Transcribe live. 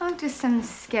to some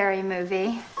scary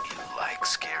movie. You like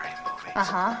scary movies?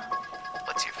 Uh-huh.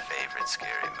 What's your favorite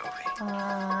scary movie?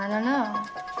 I don't know.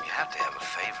 You have to have a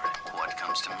favorite. What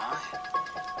comes to mind?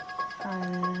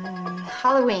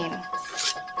 Halloween.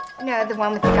 You know, the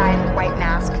one with the guy in the white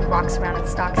mask who walks around and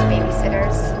stalks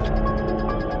babysitters.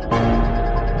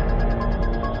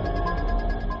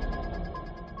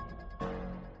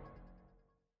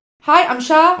 Hi, I'm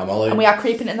Shah. I'm Ollie. And we are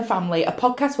Creeping in the Family, a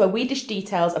podcast where we dish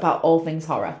details about all things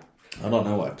horror. I don't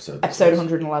know what episode. Episode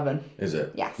 111. Is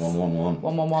it? Yes. 111.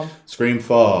 111. Scream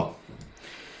 4.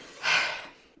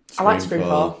 I like Scream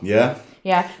 4. Yeah?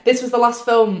 Yeah. This was the last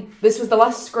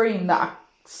Scream that I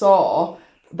saw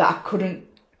that I couldn't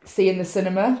see in the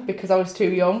cinema because I was too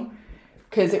young.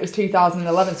 Because it was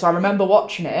 2011. So I remember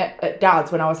watching it at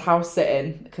Dad's when I was house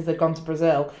sitting because they'd gone to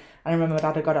Brazil. And I remember my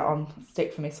dad had got it on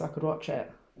stick for me so I could watch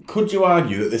it. Could you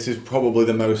argue that this is probably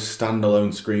the most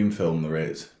standalone Scream film there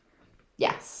is?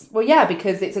 Yes. Well, yeah,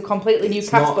 because it's a completely new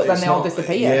cast, but then they all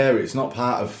disappear. Yeah, it's not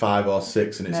part of 5 or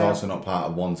 6, and it's also not part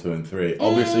of 1, 2, and 3.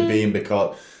 Obviously, being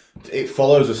because it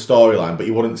follows a storyline, but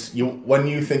when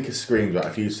you think of Scream, right?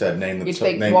 If you said name the you'd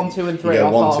think 1, 2, and 3,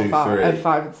 or 1, 2, 4, and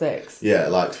 5 and 6. Yeah,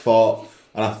 like 4.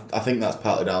 And I think that's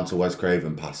partly down to Wes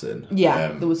Craven passing.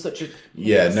 Yeah, there was such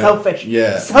a selfish.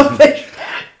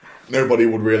 Nobody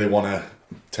would really want to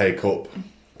take up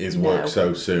his work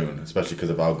so soon, especially because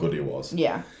of how good he was.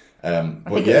 Yeah. But I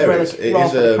think yeah, it was really raw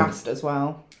for the cast as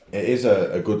well. It is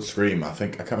a good Scream. I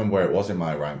can't remember where it was in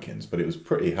my rankings, but it was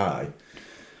pretty high.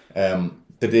 They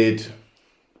did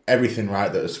everything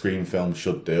right that a Scream film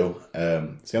should do.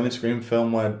 It's the only Scream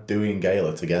film where Dewey and Gale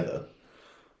are together.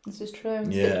 This is true. It's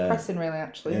a bit depressing, really,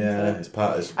 actually. Yeah, it's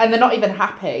part of. And they're not even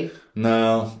happy.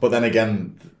 No, but then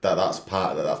again, that's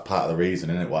part of the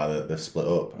reason, isn't it? Why they're split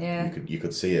up. Yeah, you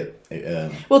could see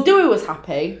it. Well, Dewey was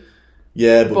happy.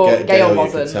 Yeah, but Gale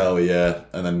wasn't. You could tell, yeah.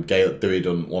 And then Dewey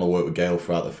doesn't want to work with Gale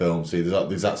throughout the film. See,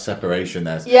 there's that separation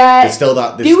there. Yeah, there's still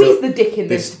that. Dewey's the dick in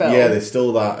this film. Yeah, there's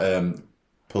still that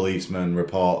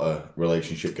policeman-reporter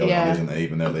relationship going on, isn't there?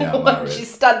 Even though they are married. She's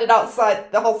standing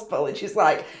outside the hospital and she's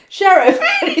like, "Sheriff,"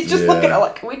 and he's just looking at her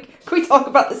like, "Can we talk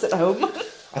about this at home?"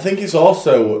 I think it's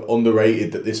also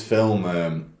underrated that this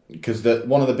film, because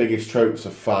one of the biggest tropes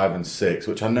of 5 and 6,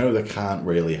 which I know they can't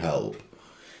really help,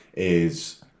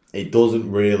 is it doesn't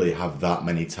really have that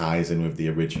many ties in with the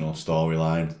original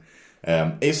storyline.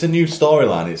 It's a new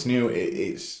storyline. It's new.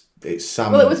 It's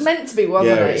Sam. Well, it was meant to be,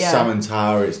 wasn't it? It's Sam and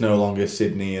Tara. It's no longer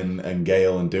Sydney and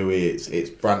Gale and Dewey. It's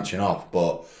branching off.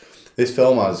 But this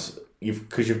film has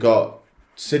because you've got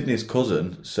Sydney's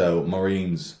cousin, so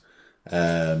Maureen's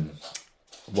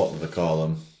what do they call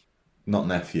him? Not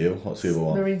nephew. What's the other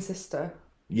one? Maureen's sister.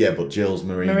 Yeah, but Jill's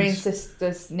Maureen's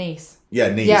sister's niece. Yeah,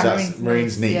 niece. Yeah, that's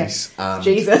Maureen's niece. Yeah. And,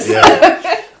 Jesus.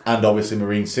 Yeah, and obviously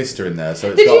Maureen's sister in there.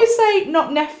 So Did you say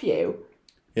not nephew?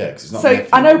 Yeah, because it's not. So nephew,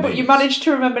 I know, not but niece. you managed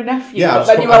to remember nephew. Yeah, but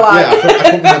then you were like, I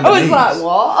couldn't remember I was niece. like,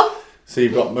 what? So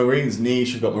you've got Maureen's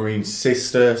niece, you've got Maureen's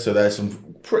sister. So there's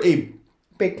some pretty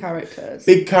big characters.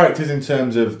 Big characters in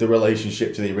terms of the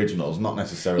relationship to the originals, not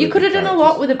necessarily. You could have done a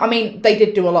lot with them. I mean, they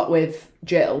did do a lot with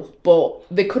Jill, but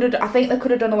they could have. I think they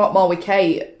could have done a lot more with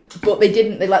Kate, but they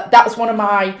didn't. That's one of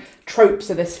my tropes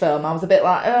of this film. I was a bit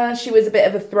like, she was a bit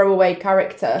of a throwaway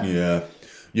character. Yeah,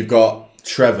 you've got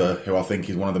Trevor, who I think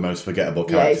is one of the most forgettable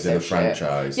characters in the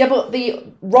franchise. Yeah, but the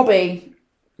Robbie.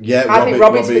 Yeah, I think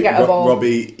Robbie's forgettable.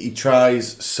 Robbie, he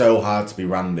tries so hard to be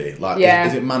Randy. Like,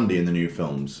 is it Mandy in the new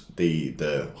films?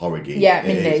 The horror geek. Yeah,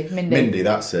 Mindy.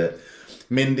 That's it.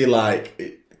 Mindy,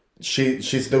 like,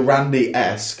 she's the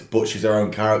Randy-esque, but she's her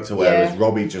own character. Whereas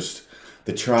Robbie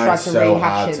they tried so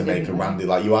hard to make a Randy.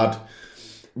 Like, you had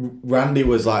Randy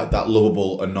was like that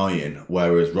lovable, annoying,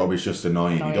 whereas Robbie's just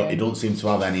annoying. He don't seem to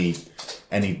have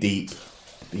any deep.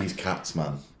 These cats,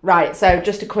 man. Right, so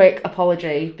just a quick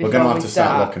apology before we're going to have to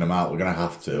start locking them out. We're going to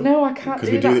have to. No, I can't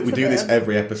do that. Because we do this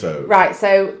every episode. Right,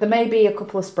 so there may be a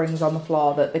couple of springs on the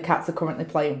floor that the cats are currently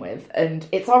playing with, and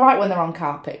it's all right when they're on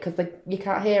carpet because you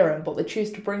can't hear them, but they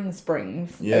choose to bring the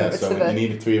springs. Yeah, so you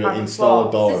need to either install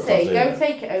a door. Sissy, go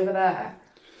take it over there.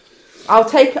 I'll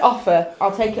take it off her.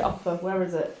 Where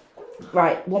is it?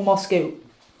 Right, one more scoop.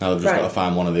 Now they've just got to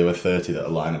find one of the other 30 that are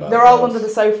lying about. They're all under the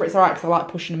sofa. It's all right because I like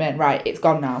pushing them in. Right, it's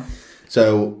gone now.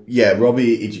 So, yeah,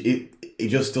 Robbie, he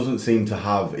just doesn't seem to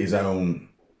have his own,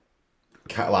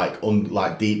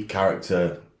 deep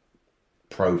character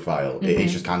profile. Mm-hmm.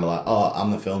 It's just kind of like,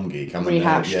 I'm the film geek. I'm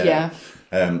rehashed, yeah.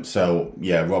 So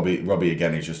yeah, Robbie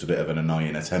again is just a bit of an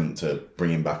annoying attempt to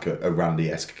bring him back a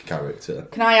Randy-esque character.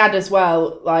 Can I add as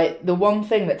well, like, the one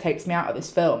thing that takes me out of this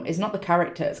film is not the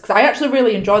characters, because I actually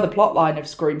really enjoy the plot line of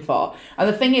Scream 4. And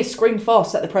the thing is, Scream 4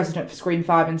 set the precedent for Scream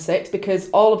 5 and 6, because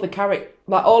all of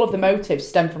the motives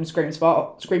stem from Scream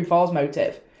 4's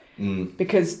motive.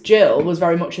 Because Jill was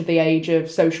very much of the age of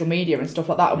social media and stuff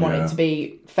like that, and wanting to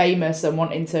be famous and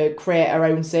wanting to create her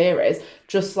own series,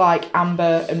 just like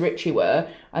Amber and Richie were.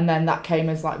 And then that came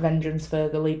as like vengeance for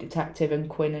the lead detective and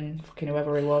Quinn and fucking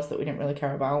whoever he was that we didn't really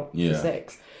care about for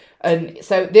 6. And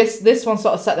so this one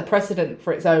sort of set the precedent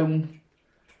for its own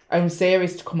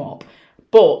series to come up.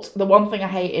 But the one thing I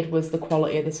hated was the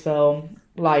quality of this film.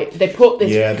 Like, they put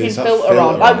this fucking filter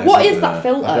on. Like, what is that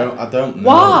filter? I don't know.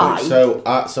 Why? So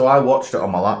I watched it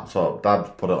on my laptop.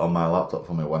 Dad put it on my laptop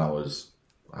for me when I was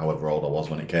however old I was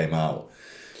when it came out.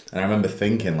 And I remember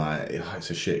thinking, like, it's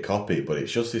a shit copy, but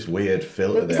it's just this weird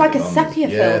filter. It's like a sepia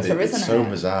filter, isn't it? It's so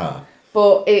bizarre.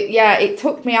 But it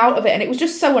took me out of it, and it was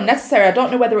just so unnecessary. I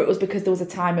don't know whether it was because there was a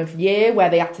time of year where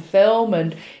they had to film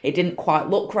and it didn't quite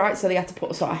look right, so they had to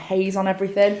put a sort of haze on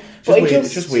everything.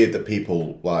 It's just weird that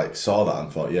people like saw that and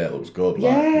thought, yeah, it looks good.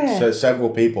 Yeah. So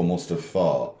several people must have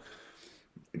thought,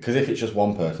 because if it's just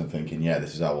one person thinking, yeah,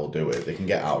 this is how we'll do it, they can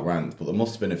get outranked. But there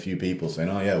must have been a few people saying,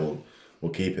 oh yeah,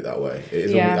 we'll keep it that way.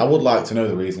 I would like to know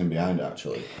the reasoning behind it,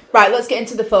 actually. Right, let's get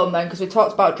into the film then, because we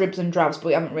talked about dribs and drabs, but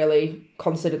we haven't really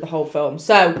considered the whole film.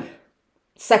 So,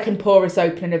 second poorest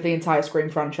opening of the entire Scream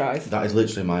franchise. That is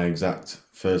literally my exact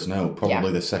first note.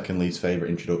 Probably the second least favourite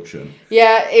introduction.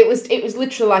 Yeah, it was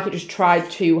literally like it just tried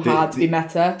too hard to be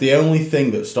meta. The only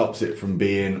thing that stops it from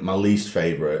being my least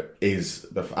favourite is,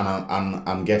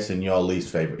 I'm guessing your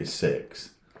least favourite is 6.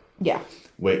 Yeah.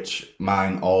 Which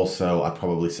mine also, I'd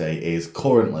probably say, is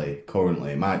currently.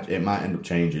 It might end up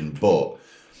changing, but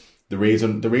the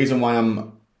reason why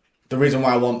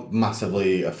I want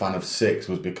massively a fan of 6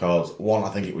 was because, one, I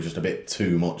think it was just a bit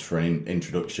too much for an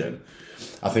introduction.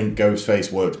 I think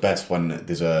Ghostface works best when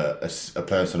there's a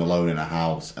person alone in a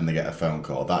house and they get a phone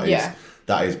call. That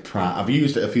is prime. I've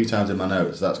used it a few times in my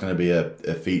notes. That's going to be a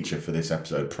feature for this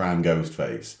episode. Prime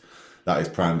Ghostface. That is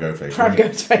prime Ghostface.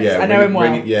 Ghostface. I know him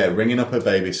well. Ringing up a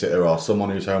babysitter or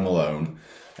someone who's home alone.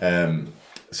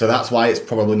 So that's why it's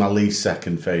probably my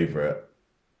second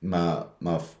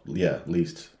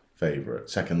least favourite.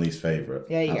 Second least favourite.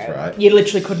 Yeah, that's go. Right. You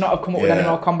literally could not have come up with any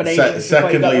more combinations.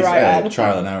 Second least,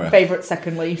 trial and error. Favourite,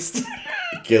 second least.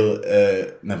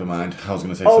 Never mind. I was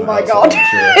going to say something else. Oh my god,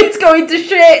 sure. It's going to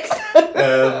shit.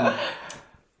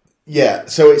 Yeah,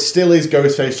 so it still is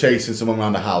Ghostface chasing someone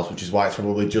around a house, which is why it's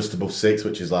probably just above 6,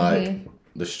 which is like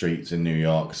the streets in New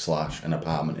York / an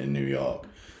apartment in New York.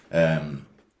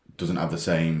 Doesn't have the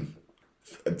same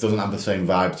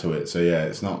vibe to it. So yeah,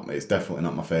 it's definitely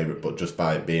not my favourite, but just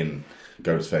by it being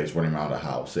Ghostface running around a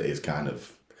house, it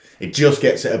just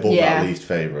gets it above that least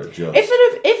favourite. If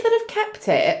they'd have kept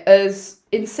it as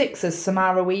in 6 as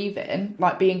Samara Weaving,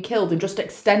 like being killed, and just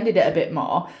extended it a bit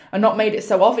more and not made it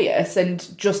so obvious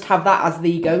and just have that as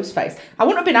the Ghostface, I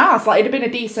wouldn't have been asked. Like, it'd have been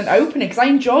a decent opening because I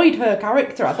enjoyed her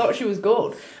character. I thought she was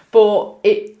good, but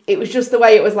it was just the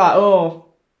way it was like, oh,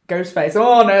 Ghostface.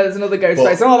 Oh no, there's another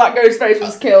Ghostface. That Ghostface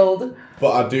was killed.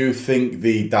 But I do think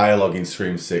the dialogue in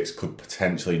Scream 6 could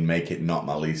potentially make it not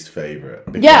my least favourite.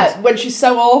 Yeah, when she's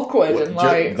so awkward and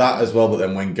like that as well. But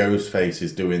then when Ghostface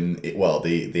is doing it, well,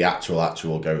 the actual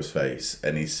Ghostface,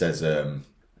 and he says,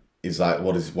 he's like,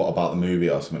 what about the movie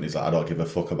or something? He's like, I don't give a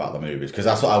fuck about the movies, because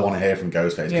that's what I want to hear from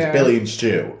Ghostface. Because Billy and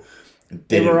Stu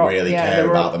didn't really care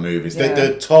about the movies.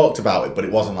 They talked about it, but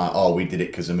it wasn't like, oh, we did it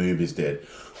because the movies did.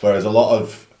 Whereas a lot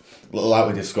of, like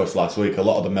we discussed last week, a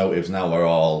lot of the motives now are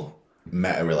all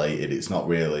meta-related. It's not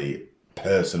really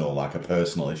personal, like a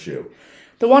personal issue.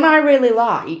 The one I really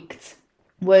liked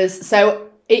was, so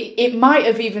it might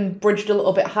have even bridged a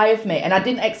little bit higher for me, and I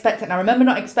didn't expect it, and I remember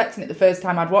not expecting it the first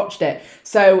time I'd watched it.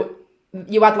 So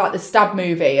you had like the stab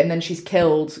movie, and then she's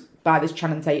killed by this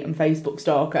Channing Tatum Facebook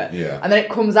stalker. Yeah. And then it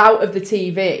comes out of the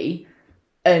TV,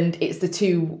 and it's the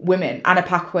two women, Anna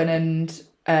Paquin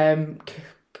and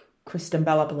Kristen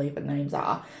Bell, I believe the names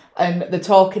are, and they're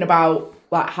talking about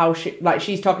like how shit, like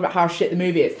she's talking about how shit the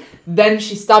movie is. Then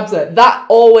she stabs her. That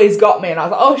always got me, and I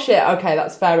was like, oh shit, okay,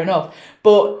 that's fair enough.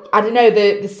 But I don't know,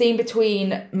 the scene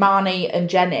between Marnie and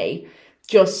Jenny,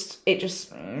 I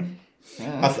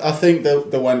think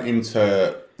they went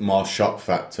into more shock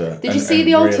factor. Did you see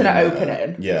the alternate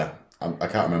opening? Yeah. I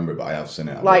can't remember it, but I have seen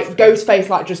it. Like, Ghostface,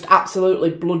 like, just absolutely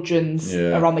bludgeons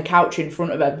her on the couch in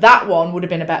front of her. That one would have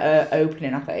been a better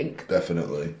opening, I think.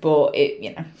 Definitely. But,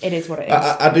 it is what it is.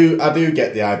 I do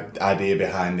get the idea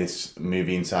behind this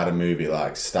movie inside a movie,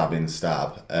 like, stabbing,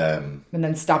 stab. And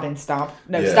then stabbing, stab.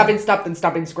 No, stabbing, stab, then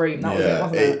stabbing, scream. That was it,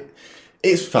 wasn't it?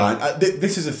 It's fine.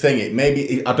 This is the thing.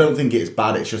 I don't think it's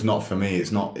bad. It's just not for me.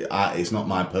 It's not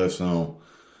my personal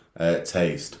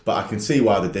taste. But I can see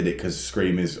why they did it, because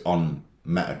Scream is on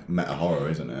meta horror,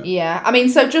 isn't it? Yeah. I mean,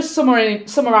 so just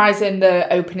summarising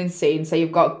the opening scene. So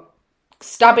you've got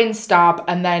stabbing, stab,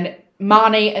 and then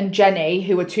Marnie and Jenny,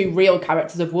 who are two real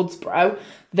characters of Woodsboro,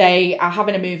 they are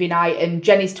having a movie night, and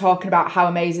Jenny's talking about how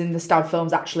amazing the stab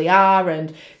films actually are,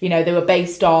 and they were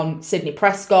based on Sidney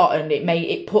Prescott, and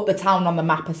it put the town on the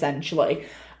map essentially.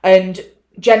 And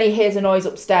Jenny hears a noise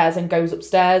upstairs and goes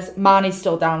upstairs. Marnie's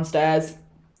still downstairs.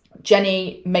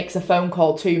 Jenny makes a phone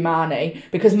call to Marnie,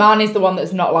 because Marnie's the one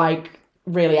that's not like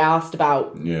really asked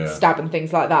about stab and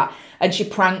things like that, and she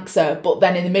pranks her, but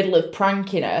then in the middle of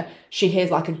pranking her, she hears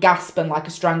like a gasp and like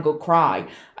a strangled cry,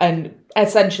 and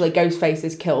essentially Ghostface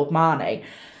has killed Marnie.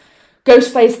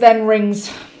 Ghostface then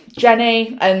rings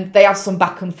Jenny, and they have some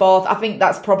back and forth. I think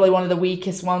that's probably one of the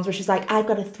weakest ones, where she's like, I've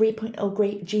got a 3.0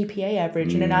 great GPA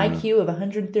average and an IQ of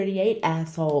 138,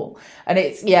 asshole. And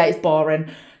it's boring.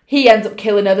 He ends up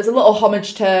killing her. There's a little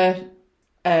homage to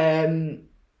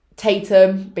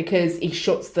Tatum, because he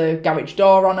shuts the garage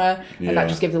door on her, and that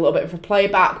just gives a little bit of a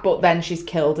playback, but then she's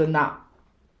killed, and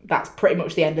that's pretty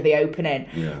much the end of the opening.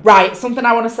 Right, something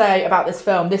I want to say about this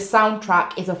film. This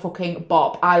soundtrack is a fucking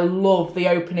bop. I love the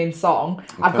opening song.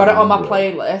 I've got it on my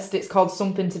playlist. It's called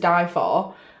Something to Die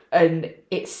For, and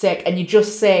it's sick. And you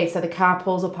just see, so the car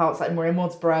pulls up outside, and we're in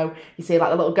Woodsboro. You see like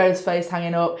the little ghost face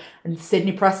hanging up, and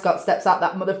Sidney Prescott steps out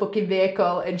that motherfucking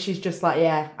vehicle, and she's just like,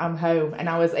 yeah, I'm home. And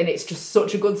it's just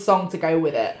such a good song to go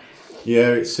with it. Yeah,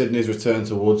 it's Sidney's return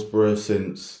to Woodsboro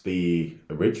since the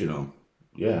original.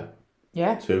 Yeah.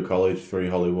 2 college, 3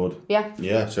 Hollywood.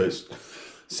 Yeah, so it's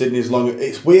Sydney's long.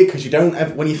 It's weird because you don't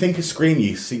ever, when you think of Scream,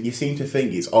 you seem to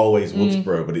think it's always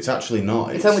Woodsboro, but it's actually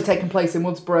not. It's only taken place in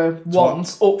Woodsboro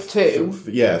once, up to.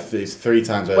 It's 3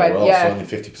 times overall, so only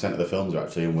 50% of the films are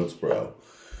actually in Woodsboro.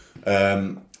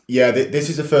 This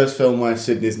is the first film where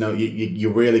Sydney's you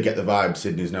really get the vibe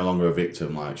Sydney's no longer a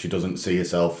victim. Like, she doesn't see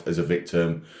herself as a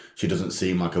victim. She doesn't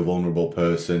seem like a vulnerable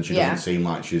person. She doesn't seem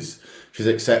like she's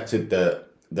accepted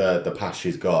the past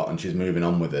she's got, and she's moving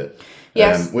on with it.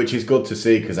 Yes. Which is good to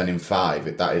see, because then in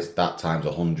 5, that times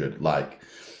 100. Like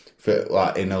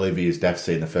in Olivia's death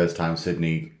scene, the first time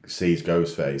Sydney sees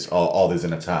Ghostface, or there's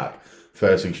an attack,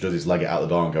 first thing she does is leg it out the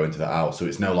door and go into the house. So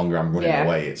it's no longer I'm running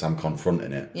away, it's I'm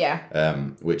confronting it. Yeah.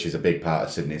 Which is a big part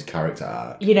of Sydney's character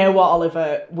arc. You know what,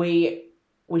 Oliver?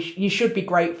 You should be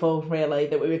grateful, really,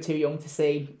 that we were too young to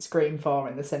see Scream 4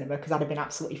 in the cinema, because I'd have been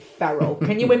absolutely feral.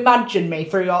 Can you imagine me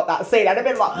throughout that scene? I'd have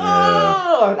been like,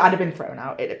 oh! I'd have been thrown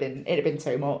out. It'd have been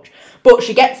too much. But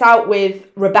she gets out with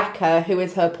Rebecca, who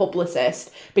is her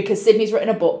publicist, because Sydney's written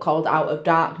a book called Out of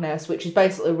Darkness, which is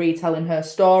basically retelling her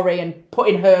story and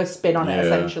putting her spin on it,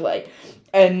 essentially.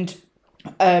 And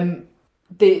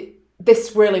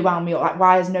this really wound me up. Like,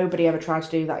 why has nobody ever tried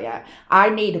to do that yet?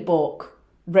 I need a book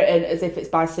written as if it's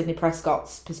by Sidney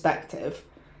Prescott's perspective.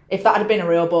 If that had been a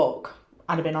real book,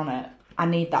 I'd have been on it. I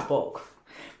need that book.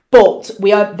 But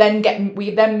we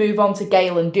then move on to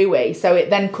Gail and Dewey. So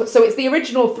it's the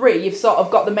original 3. You've sort of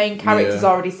got the main characters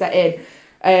already set in.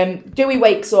 Dewey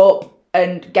wakes up,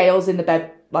 and Gail's in the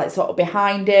bed, like, sort of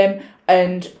behind him,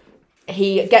 and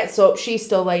he gets up. She's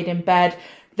still laid in bed.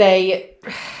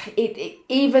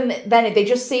 Even then, they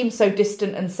just seem so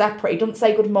distant and separate. He doesn't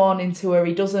say good morning to her.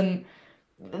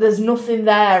 There's nothing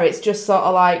there. It's just sort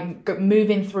of like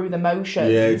moving through the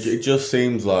motions. Yeah, it just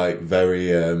seems like very,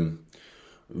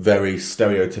 very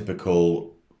stereotypical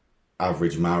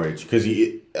average marriage. Because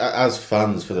as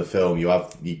fans for the film,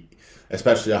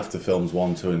 especially after films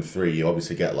 1, 2, and 3, you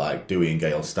obviously get like Dewey and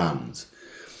Gale stands.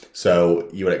 So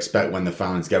you would expect when they're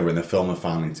finally together and the film are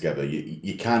finally together,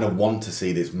 you kind of want to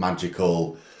see this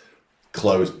magical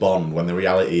close bond, when the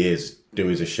reality is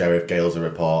Dewey's a sheriff, Gail's a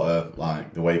reporter.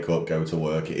 Like, they wake up, go to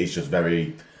work. It is just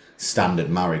very standard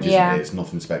marriage, isn't it? It's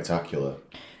nothing spectacular.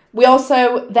 We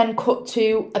also then cut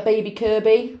to a baby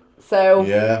Kirby. So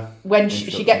when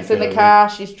she gets in the car,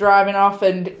 she's driving off,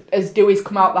 and as Dewey's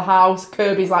come out the house,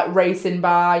 Kirby's like racing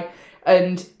by,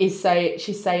 and she's saying,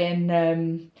 she's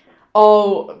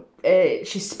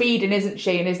speeding, isn't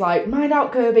she? And he's like, mind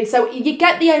out, Kirby. So you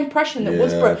get the impression that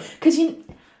Woodsboro, because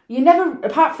you never,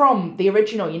 apart from the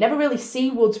original, you never really see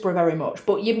Woodsboro very much,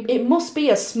 but it must be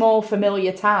a small,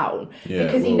 familiar town,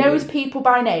 because he knows people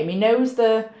by name.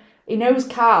 He he knows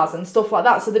cars and stuff like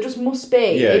that. So there just must be,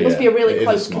 it must be a really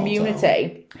close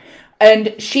community. Town.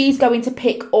 And she's going to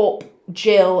pick up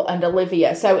Jill and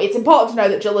Olivia. So it's important to know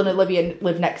that Jill and Olivia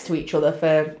live next to each other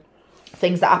for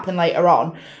things that happen later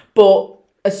on. But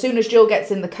as soon as Jill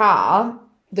gets in the car,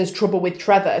 there's trouble with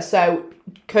Trevor. So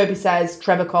Kirby says,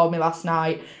 Trevor called me last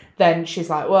night. Then she's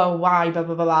like, well, why, blah,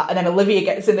 blah, blah, blah. And then Olivia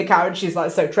gets in the car and she's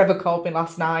like, so Trevor called me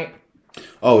last night.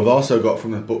 Oh, we've also got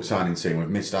from the book signing scene, we've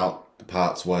missed out the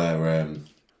parts where,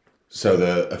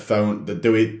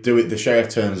 the sheriff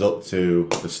turns up to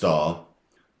the store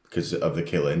because of the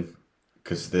killing,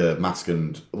 because there's a mask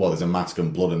and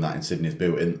blood and that in Sydney's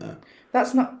boot, isn't there?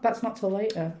 That's not till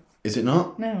later. Is it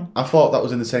not? No. I thought that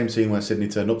was in the same scene where Sydney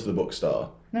turned up to the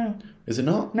bookstore. No. Is it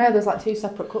not? No, there's like 2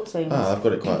 separate cutscenes. Oh, I've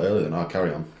got it quite early then. I'll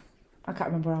carry on. I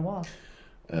can't remember where I was.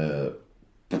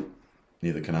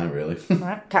 Neither can I, really.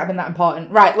 Right, can't have been that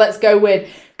important. Right, let's go with...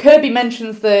 Kirby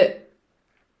mentions that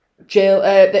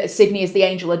that Sydney is the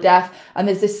angel of death, and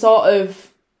there's this sort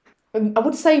of... I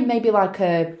would say maybe like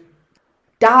a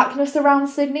darkness around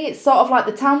Sydney. It's sort of like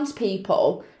the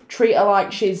townspeople treat her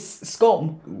like she's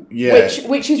scum. Yeah.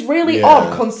 Which is really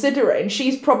odd, considering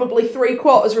she's probably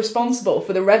 3/4 responsible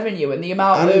for the revenue and the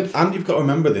amount of... And you've got to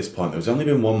remember at this point, there's only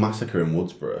been one massacre in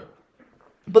Woodsboro.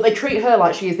 But they treat her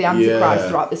like she is the Antichrist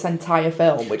throughout this entire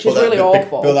film, which is really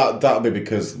awful. But that'll be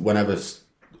because whenever...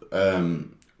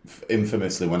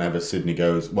 infamously, whenever Sydney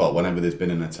goes... Well, whenever there's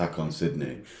been an attack on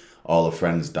Sydney, all her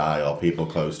friends die or people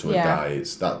close to her die.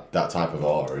 It's that type of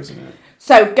aura, isn't it?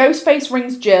 So, Ghostface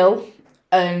rings Jill...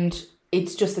 And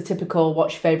it's just a typical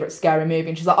what's your favourite scary movie.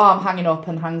 And she's like, oh, I'm hanging up,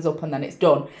 and hangs up, and then it's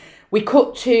done. We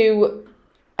cut to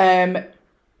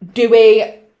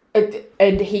Dewey,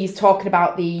 and he's talking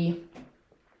about there's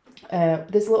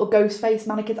little ghost face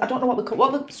mannequins. I don't know what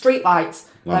the street lights.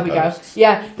 There we go.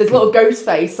 Yeah, there's little ghost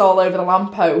face all over the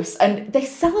lampposts, and they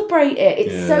celebrate it.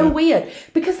 It's so weird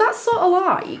because that's sort of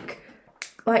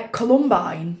like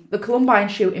Columbine, the Columbine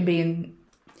shooting being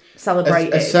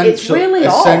celebrated. It's really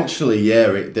odd. Essentially,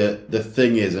 the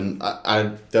thing is, and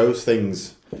I those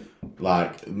things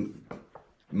like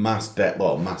mass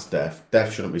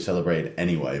death shouldn't be celebrated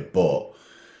anyway. But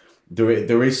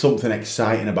there is something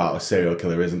exciting about a serial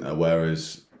killer, isn't there?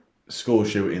 Whereas school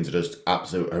shootings are just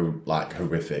absolute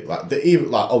horrific.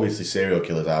 Even obviously serial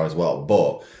killers are as well.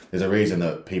 But there's a reason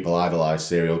that people idolize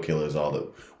serial killers or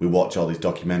that we watch all these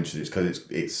documentaries. It's because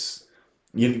it's.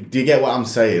 Do you get what I'm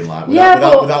saying?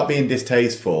 Without being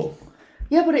distasteful.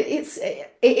 Yeah, but it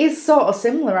is sort of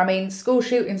similar. I mean, school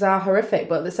shootings are horrific,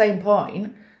 but at the same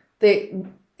point, the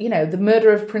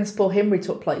murder of Principal Henry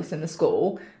took place in the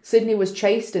school. Sydney was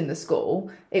chased in the school.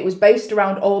 It was based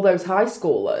around all those high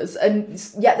schoolers, and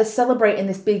yet they're celebrating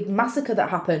this big massacre that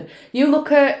happened. You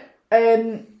look at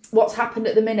what's happened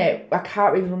at the minute. I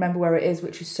can't even remember where it is,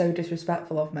 which is so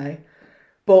disrespectful of me.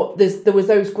 But there was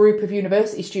those group of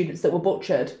university students that were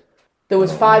butchered. There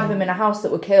was 5 of them in a house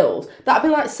that were killed. That'd be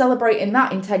like celebrating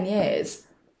that in 10 years.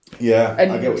 Yeah,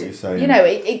 and, I get what you're saying.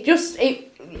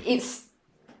 It's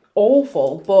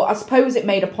awful. But I suppose it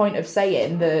made a point of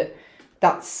saying that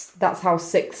that's how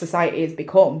sick society has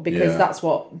become, because that's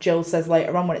what Jill says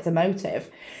later on when it's a motive.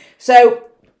 So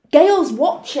Gail's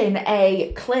watching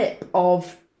a clip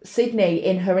of Sydney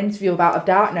in her interview about Of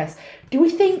Darkness. Do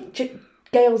we think...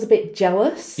 Gail's a bit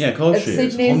jealous. Yeah, of course she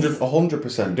is.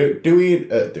 100%.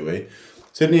 Dewey.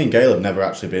 Sydney and Gail have never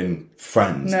actually been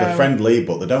friends. No. They're friendly,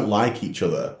 but they don't like each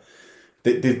other.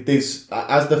 This,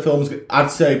 as the films,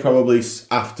 I'd say probably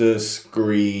after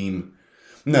Scream.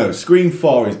 No, Scream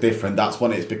 4 is different. That's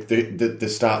when they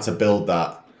start to build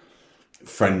that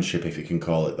friendship, if you can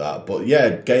call it that. But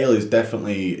yeah, Gail is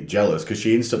definitely jealous because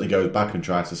she instantly goes back and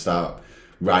tries to start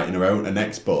writing her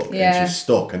next book, and she's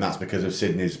stuck, and that's because of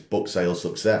Sydney's book sales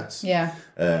success. Yeah.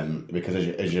 Because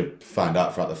as you find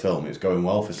out throughout the film, it's going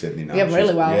well for Sydney now. Yeah,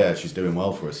 really well. Yeah, she's doing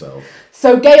well for herself.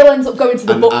 So Gail ends up going to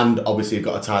the book, and obviously you've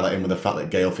got to tie that in with the fact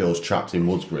that Gail feels trapped in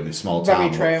Woodsboro, in this small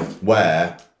town, very true,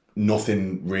 where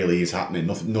nothing really is happening.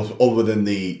 Nothing other than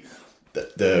the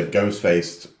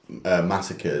ghost-faced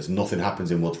massacres. Nothing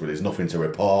happens in Woodsboro. There's nothing to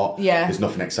report. Yeah. There's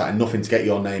nothing exciting. Nothing to get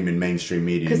your name in mainstream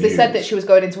media. Because they said that she was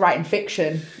going into writing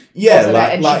fiction. Yeah,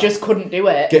 and she just couldn't do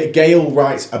it. Gail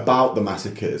writes about the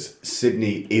massacres.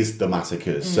 Sydney is the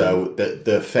massacres. So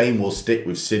the fame will stick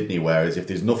with Sydney, whereas if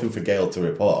there's nothing for Gail to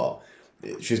report,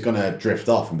 she's going to drift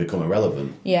off and become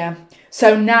irrelevant. Yeah.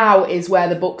 So now is where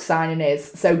the book signing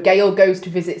is. So Gail goes to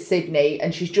visit Sydney,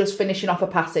 and she's just finishing off a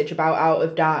passage about Out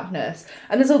of Darkness.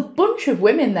 And there's a bunch of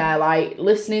women there,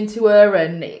 listening to her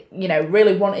and,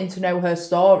 really wanting to know her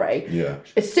story. Yeah.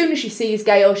 As soon as she sees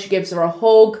Gail, she gives her a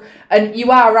hug. And you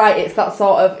are right, it's that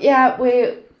sort of,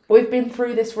 we're we've been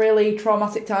through this really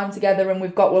traumatic time together, and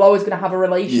we're always going to have a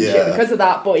relationship because of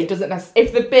that. But it doesn't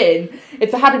if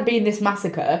there hadn't been this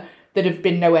massacre, they'd have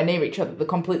been nowhere near each other. They're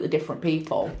completely different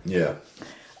people. Yeah.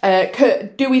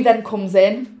 Dewey then comes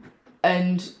in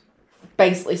and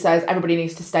basically says everybody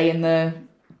needs to stay in the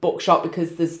bookshop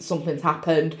because something's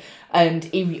happened, and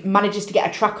he manages to get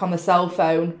a track on the cell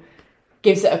phone,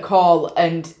 gives it a call,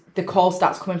 and the call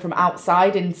starts coming from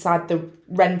inside the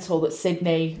rental that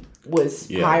Sydney was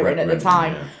hiring at the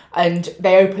time. Yeah. And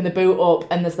they open the boot up,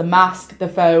 and there's the mask, the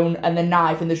phone, and the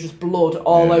knife, and there's just blood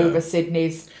all over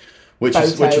Sydney's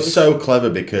photos. Which is so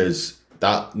clever, because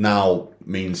that now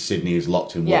means Sydney is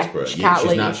locked in Woodsboro.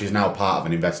 She's now part of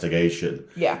an investigation.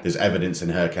 Yeah. There's evidence in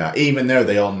her car, even though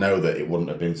they all know that it wouldn't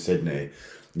have been Sydney.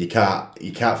 You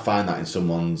can't find that in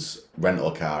someone's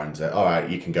rental car and say, all right,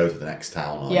 you can go to the next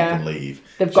town, or you can leave.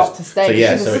 They've got to stay.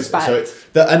 She's a suspect.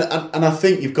 And I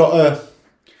think you've got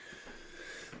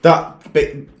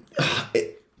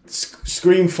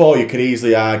Scream 4, you could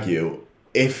easily argue,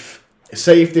 if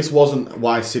this wasn't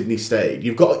why Sydney stayed,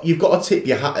 you've got to tip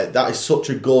your hat at that. Is such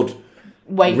a good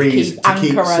way to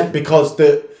keep because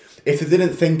if they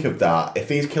didn't think of that, if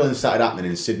these killings started happening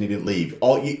and Sydney didn't leave,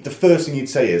 the first thing you'd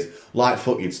say is, like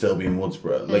fuck, you'd still be in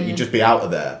Woodsboro. Like, you'd just be out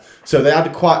of there. So they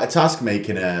had quite a task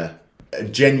making a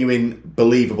genuine,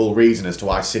 believable reason as to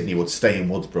why Sydney would stay in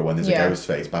Woodsboro when there's a ghost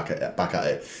face back at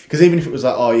it. Because even if it was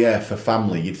like, oh yeah, for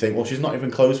family, you'd think, well, she's not even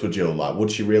close with Jill. Like,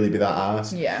 would she really be that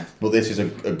arse? Yeah. But this is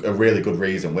a really good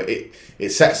reason. It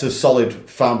sets a solid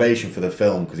foundation for the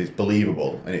film because it's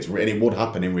believable and it would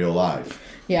happen in real life.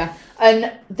 Yeah.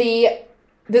 And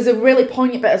there's a really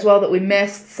poignant bit as well that we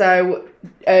missed. So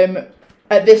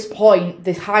at this point,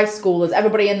 the high schoolers,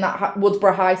 everybody in that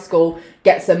Woodsboro high school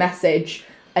gets a message,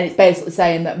 and it's basically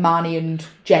saying that Marnie and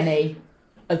Jenny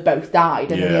have both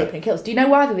died in the opening kills. Do you know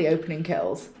why they're the opening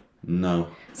kills? No.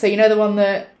 So you know the one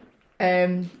that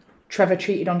Trevor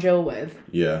cheated on Jill with?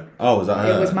 Yeah. Oh, was that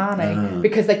her? It was Marnie.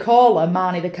 Because they call her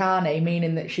Marnie the Carney,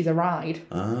 meaning that she's a ride.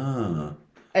 Ah.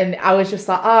 And I was just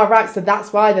like, right, so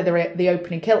that's why they're the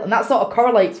opening kill. And that sort of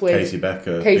correlates with Casey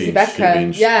Becker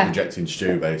rejecting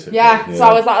Stu, basically. Yeah, so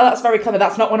I was like, oh, that's very clever.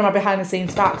 That's not one of my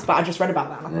behind-the-scenes facts, but I just read about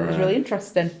that and I thought it was really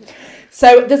interesting.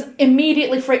 So there's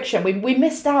immediately friction. We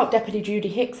missed out Deputy Judy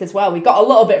Hicks as well. We got a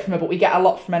little bit from her, but we get a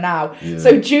lot from her now. Yeah.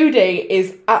 So Judy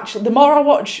is actually, the more I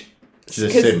watch... She's a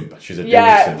simp. She's a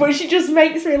simp. But she just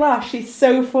makes me laugh. She's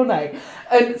so funny.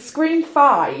 And Scream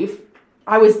 5...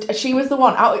 she was the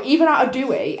one, even out of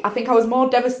Dewey, I think I was more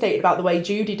devastated about the way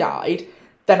Judy died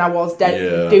than I was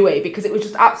Dewey, because it was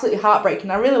just absolutely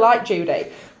heartbreaking. I really like Judy,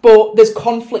 but there's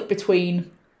conflict between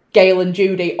Gail and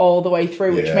Judy all the way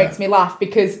through, which makes me laugh,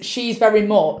 because she's very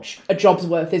much a job's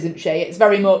worth, isn't she? It's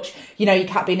very much, you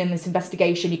can't be in this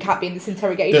investigation, you can't be in this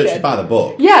interrogation. She's by the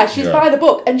book. Yeah, she's by the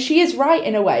book. And she is right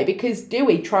in a way, because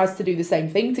Dewey tries to do the same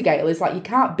thing to Gail. It's like, you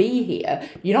can't be here.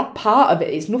 You're not part of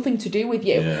it. It's nothing to do with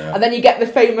you. Yeah. And then you get the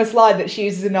famous line that she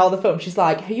uses in all the films. She's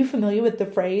like, are you familiar with the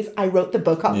phrase, I wrote the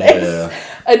book on this?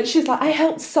 And she's like, I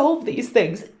helped solve these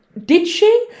things. Did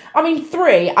she? I mean,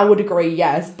 3, I would agree,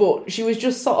 yes, but she was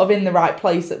just sort of in the right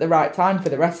place at the right time for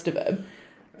the rest of them.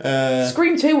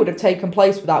 Scream 2 would have taken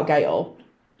place without Gail.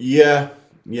 Yeah,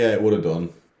 it would have done.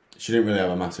 She didn't really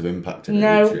have a massive impact in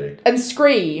it, did she? And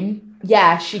Scream,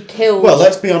 she killed... Well,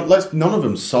 let's be honest, none of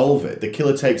them solve it. The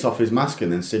killer takes off his mask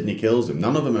and then Sydney kills him.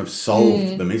 None of them have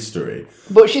solved the mystery.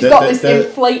 But she's got this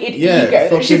inflated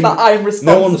ego that she's like, I'm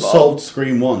responsible. No one solved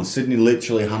Scream 1. Sydney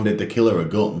literally handed the killer a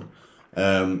gun.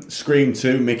 Scream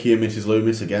 2, Mickey and Mrs.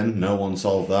 Loomis again, no one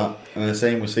solved that. And the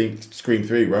same with Scream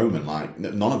 3, Roman, like,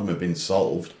 none of them have been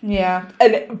solved. Yeah,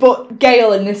 but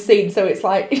Gail in this scene, so it's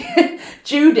like,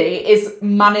 Judy is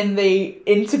manning the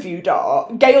interview door,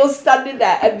 Gail's standing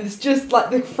there, and it's just like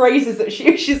the phrases that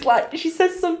she's like, she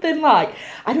says something like,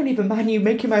 I don't even mind you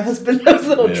making my husband those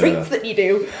little treats that you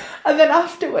do. And then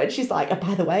afterwards, she's like,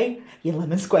 by the way, your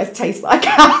lemon squares taste like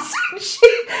ass.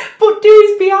 But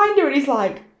Dewey's behind her, and he's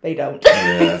like, they don't.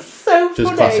 Yeah. It's so funny.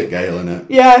 Just classic Gail, innit?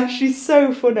 Yeah, she's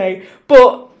so funny.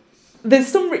 But there's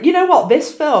some... You know what?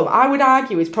 This film, I would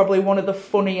argue, is probably one of the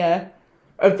funnier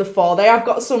of the 4. They have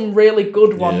got some really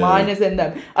good one-liners in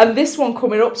them. And this one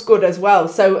coming up's good as well.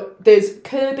 So there's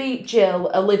Kirby,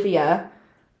 Jill, Olivia,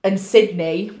 and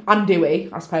Sydney, and Dewey,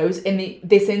 I suppose, in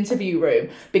this interview room.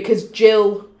 Because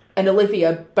Jill and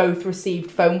Olivia both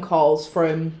received phone calls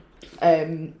from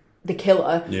the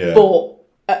killer. Yeah. But...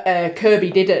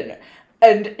 Kirby didn't,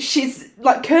 and she's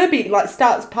like, Kirby like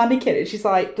starts panicking, and she's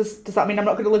like, does that mean I'm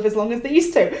not going to live as long as they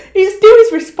used to? It's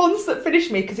Dewey's response that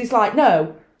finished me, because he's like,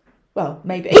 no, well,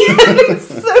 maybe. It's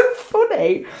so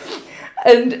funny.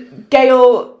 And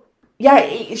Gail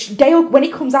Gail, when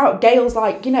he comes out, Gail's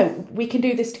like, we can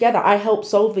do this together. I help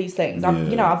solve these things.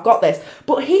 I've got this.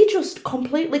 But he just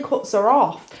completely cuts her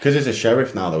off. Because he's a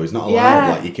sheriff now, though. He's not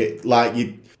allowed.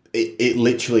 It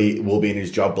literally will be in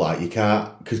his job. Like, you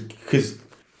can't, because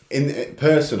in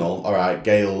personal, all right,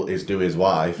 Gail is Dewey's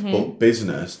wife, but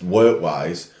business,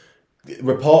 work-wise,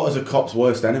 reporters are cops'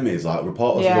 worst enemies. Like,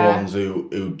 reporters are the ones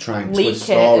who try and twist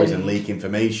stories and leak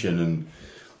information, and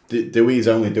Dewey's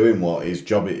only doing what his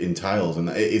job entails, and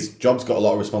his job's got a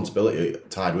lot of responsibility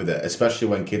tied with it, especially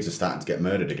when kids are starting to get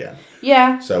murdered again.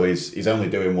 Yeah. So he's only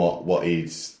doing what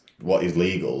is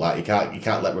legal. Like, you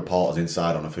can't let reporters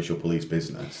inside on official police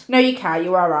business. No, you can't.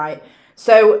 You are right.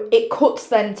 So it cuts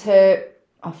then to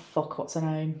what's her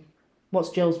name? What's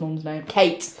Jill's mum's name?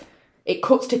 Kate. It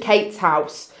cuts to Kate's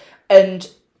house, and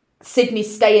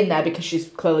Sydney's staying there because she's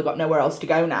clearly got nowhere else to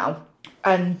go now,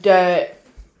 and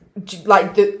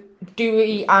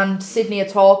Dewey and Sydney are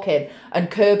talking, and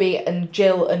Kirby and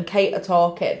Jill and Kate are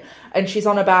talking, and she's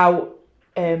on about,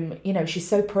 she's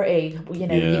so pretty, you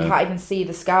can't even see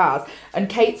the scars. And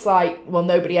Kate's like, well,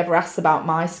 nobody ever asks about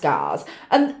my scars.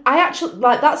 And I actually,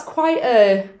 that's quite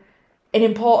an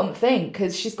important thing,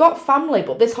 because she's got family,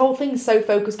 but this whole thing's so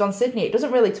focused on Sydney. It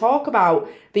doesn't really talk about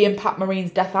the impact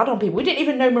Maureen's death had on people. We didn't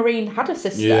even know Maureen had a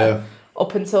sister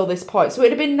up until this point. So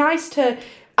it'd have been nice to...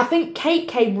 I think Kate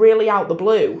came really out the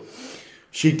blue.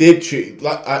 She did.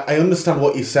 I understand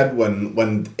what you said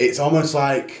when it's almost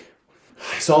like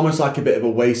a bit of a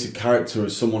wasted character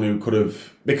as someone who could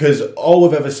have, because all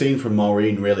we've ever seen from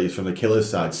Maureen really is from the killer's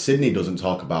side. Sydney doesn't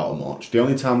talk about her much. The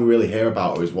only time we really hear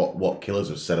about her is what killers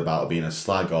have said about her being a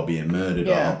slag or being murdered,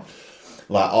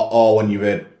 or when you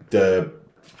read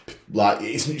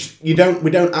we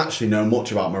don't actually know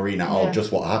much about Maureen at all,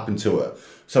 just what happened to her.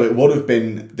 So it would have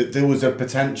been that there was a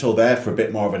potential there for a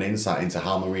bit more of an insight into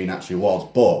how Maureen actually was.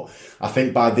 But I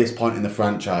think by this point in the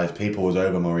franchise, people was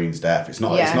over Maureen's death. It's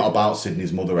not about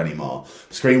Sydney's mother anymore.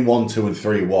 Scream 1, 2, and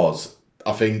 3 was.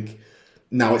 I think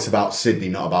now it's about Sydney,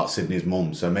 not about Sydney's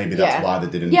mum. So maybe that's why they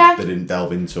didn't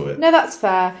delve into it. No, that's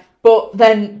fair. But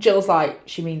then Jill's like,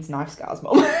 she means knife scars,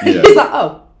 mum. Yeah. He's like,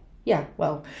 oh. Yeah,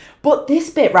 well, but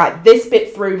this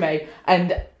bit threw me,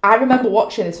 and I remember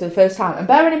watching this for the first time, and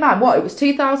bearing in mind, it was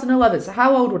 2011, so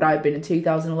how old would I have been in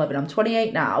 2011? I'm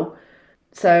 28 now,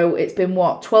 so it's been,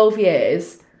 12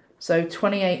 years, so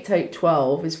 28 take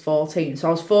 12 is 14, so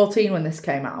I was 14 when this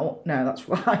came out. No, that's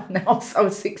right, no, I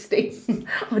was 16,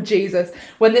 oh Jesus,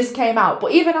 when this came out,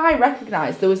 but even I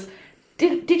recognised there was,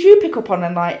 did you pick up on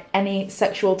any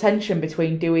sexual tension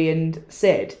between Dewey and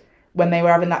Sid when they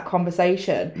were having that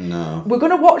conversation? No. We're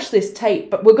going to watch this tape,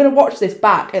 but we're going to watch this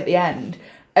back at the end.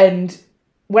 And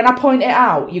when I point it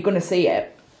out, you're going to see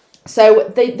it. So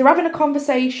they're having a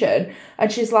conversation, and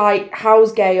she's like,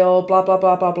 how's Gail? Blah, blah,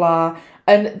 blah, blah, blah.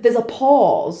 And there's a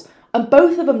pause, and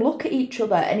both of them look at each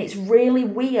other, and it's really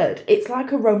weird. It's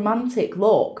like a romantic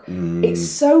look. It's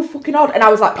so fucking odd. And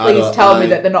I was like, please tell me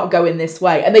that they're not going this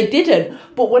way. And they didn't.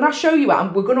 But when I show you it,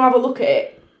 and we're going to have a look at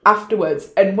it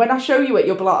afterwards, and when I show you it,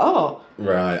 you'll be like, oh.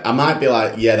 Right. I might be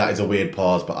like, yeah, that is a weird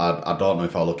pause, but I don't know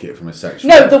if I'll look at it from a sexual...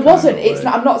 No, there wasn't. It's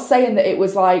not, I'm not saying that it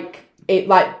was like they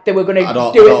were going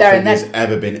to do it there and then. There's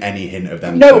ever been any hint of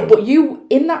them. No, but you,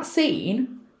 in that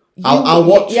scene... I'll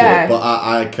watch it, but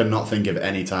I cannot think of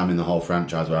any time in the whole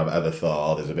franchise where I've ever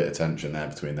thought, there's a bit of tension there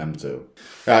between them two.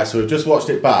 Right, so we've just watched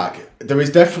it back. There is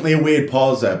definitely a weird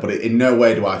pause there, but in no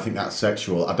way do I think that's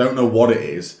sexual. I don't know what it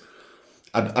is.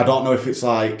 I don't know if it's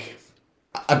like,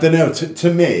 I don't know,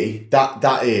 to me,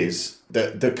 that is,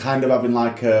 they're kind of having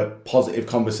like a positive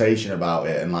conversation about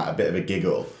it and like a bit of a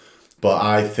giggle. But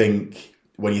I think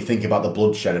when you think about the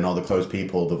bloodshed and all the close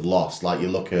people they've lost, like you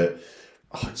look at,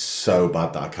 it's so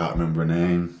bad that I can't remember her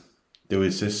name.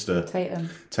 Dewey's sister.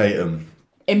 Tatum.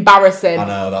 Embarrassing. I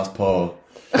know, that's poor.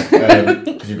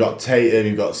 Because you've got Tatum,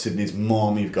 you've got Sydney's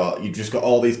mum, you've just got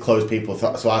all these close people.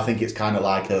 So I think it's kind of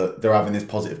like they're having this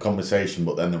positive conversation,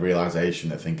 but then the realisation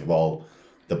they think of all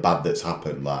the bad that's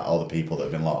happened, like all the people that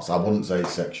have been lost. I wouldn't say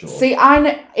it's sexual. See,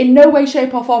 in no way,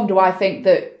 shape or form do I think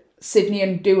that Sydney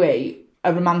and Dewey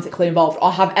are romantically involved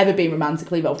or have ever been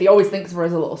romantically involved. He always thinks of her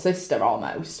as a little sister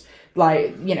almost.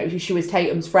 Like, she was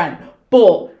Tatum's friend.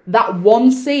 But that one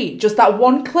scene, just that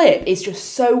one clip, is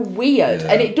just so weird.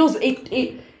 Yeah. And it does,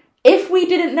 if we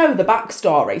didn't know the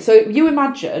backstory, so you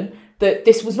imagine that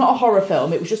this was not a horror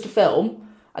film, it was just a film,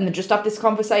 and they just had this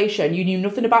conversation, you knew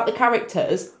nothing about the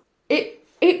characters,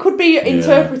 it could be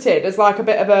interpreted as like a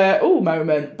bit of a,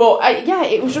 moment. But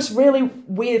it was just really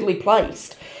weirdly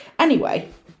placed. Anyway,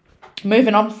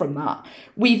 moving on from that,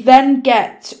 we then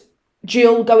get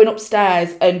Jill going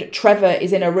upstairs and Trevor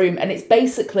is in a room, and it's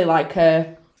basically like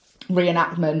a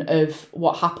reenactment of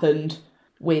what happened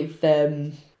with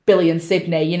Billy and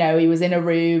Sydney. You know, he was in a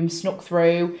room, snuck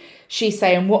through. She's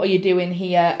saying, "What are you doing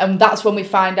here?" And that's when we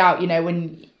find out, you know,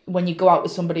 when you go out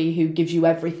with somebody who gives you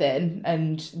everything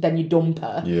and then you dump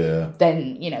her,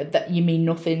 then, you know, that you mean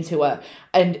nothing to her.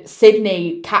 And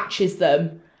Sydney catches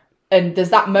them, and there's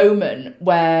that moment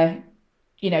where,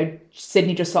 you know,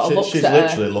 Sydney just sort of looks at her.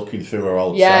 She's literally looking through her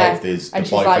old self. And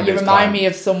she's like, "You remind me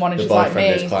of someone," and she's like, "Me." The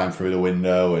boyfriend has climbed through the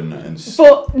window and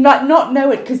But not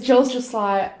knowing, because Jill's just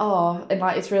like, "Oh," and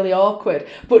like, it's really awkward.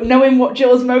 But knowing what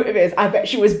Jill's motive is, I bet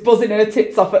she was buzzing her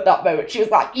tits off at that moment. She was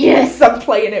like, "Yes, I'm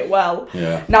playing it well."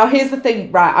 Yeah. Now here's the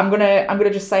thing, right? I'm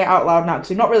gonna just say it out loud now, because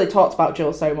we've not really talked about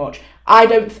Jill so much. I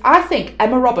think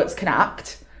Emma Roberts can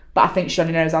act, but I think she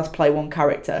only knows how to play one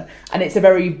character, and it's a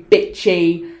very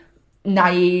bitchy,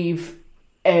 naive,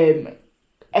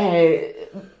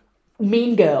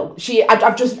 mean girl.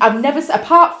 I've never,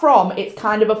 apart from it's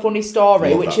kind of a funny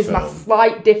story, which is my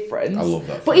slight difference. I love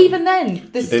that. But even then,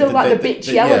 there's still like the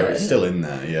bitchy element. Yeah, it's still in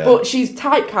there. Yeah. But she's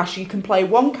typecast. She can play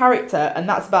one character, and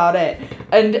that's about it.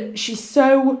 And she's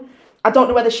so. I don't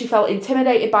know whether she felt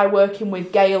intimidated by working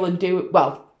with Gail and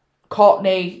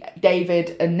Courtney,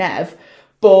 David, and Nev,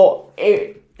 but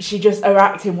her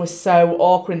acting was so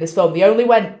awkward in this film. The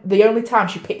only time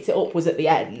she picked it up was at the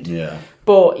end. Yeah.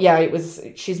 But yeah, it was.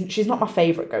 She's not my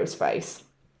favourite Ghostface.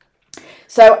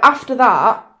 So after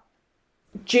that,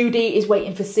 Judy is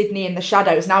waiting for Sydney in the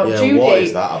shadows. Now, Judy. What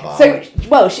is that about? So,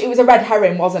 it was a red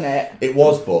herring, wasn't it? It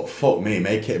was, but fuck me,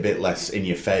 make it a bit less in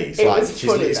your face.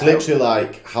 It's literally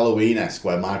like Halloween-esque,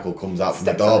 where Michael comes out from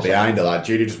the door behind her. Like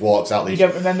Judy just walks out. You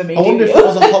don't remember me? I wonder if it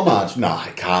was a homage. No,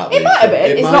 it can't be. It might have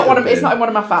been. It's not in one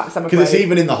of my facts. I'm afraid. Because it's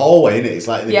even in the hallway, isn't it? It's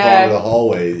like in the corner of the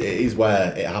hallway. It is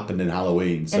where it happened in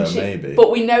Halloween. So maybe.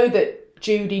 But we know that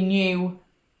Judy knew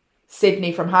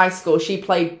Sydney from high school. She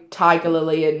played Tiger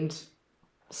Lily and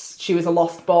she was a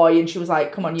lost boy, and she was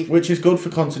like, "Come on, you." Which is good for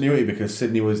continuity, because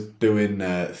Sydney was doing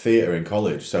theatre in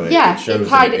college, so it shows it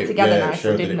tied it together nicely, it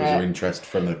showed that didn't it was it? her interest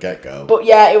from the get-go. But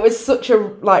yeah, it was such a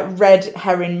red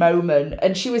herring moment,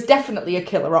 and she was definitely a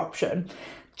killer option.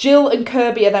 Jill and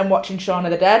Kirby are then watching Shaun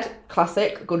of the Dead,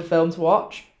 classic, good film to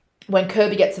watch. When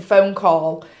Kirby gets a phone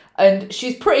call, and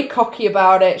she's pretty cocky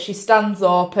about it, she stands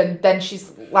up, and then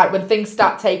she's like, when things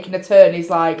start taking a turn, he's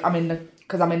like, I'm in the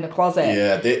closet.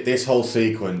 Yeah, this whole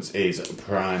sequence is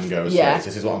prime Ghostface. Yeah.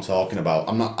 This is what I'm talking about.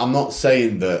 I'm not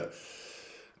saying that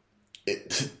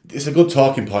it's a good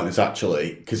talking point. This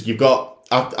actually, because you've got.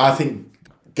 I think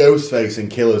Ghostface and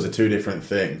killers are two different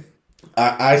things.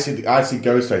 I see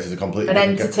Ghostface as a completely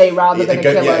entity rather than a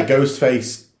killer. Yeah,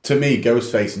 Ghostface to me.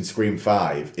 Ghostface in Scream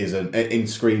 5 in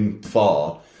Scream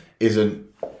 4 isn't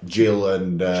Jill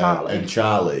and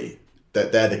Charlie.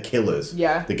 That they're the killers.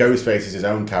 Yeah. The Ghostface is his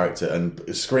own character,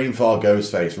 and Scream 4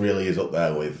 Ghostface really is up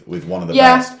there with one of the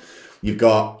best. You've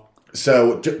got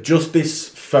just this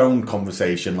phone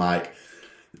conversation, like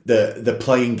the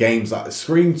playing games, like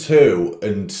Scream 2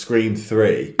 and Scream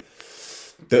 3.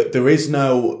 There is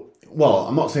no. Well,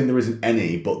 I'm not saying there isn't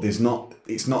any, but there's not.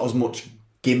 It's not as much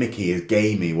gimmicky as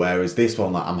gamey. Whereas this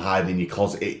one, like I'm hiding in your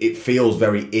closet, it feels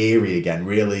very eerie again.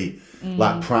 Really.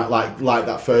 Like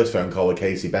that first phone call with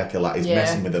Casey Becker, like he's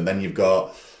messing with them. Then you've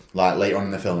got like later on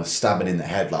in the film a stabbing in the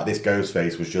head. Like this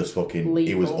Ghostface was just fucking. Lethal.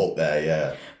 He was up there,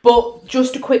 yeah. But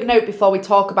just a quick note before we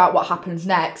talk about what happens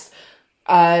next.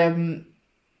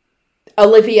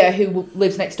 Olivia, who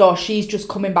lives next door, she's just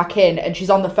coming back in, and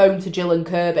she's on the phone to Jill and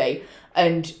Kirby,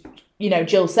 and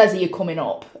Jill says, "Are you coming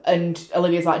up?" And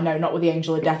Olivia's like, "No, not with the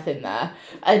Angel of Death in there."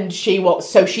 And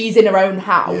so she's in her own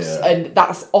house, and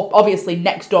that's obviously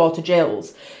next door to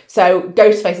Jill's. So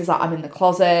Ghostface is like, "I'm in the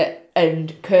closet,"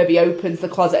 and Kirby opens the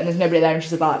closet, and there's nobody there, and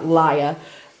she's like, "Liar."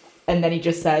 And then he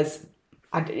just says,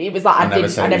 I never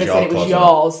said it was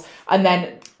yours. And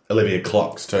then Olivia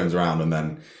clocks, turns around, and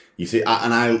then you see,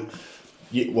 as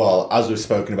we've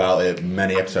spoken about it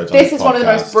many episodes on this podcast, is one of the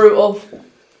most brutal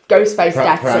Ghostface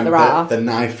deaths that there are. The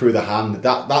knife through the hand.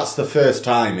 That's the first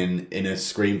time in a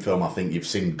Scream film I think you've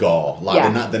seen gore.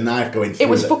 The knife going through. It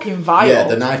was fucking vile. Yeah,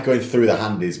 the knife going through the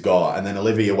hand is gore. And then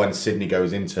Olivia, when Sydney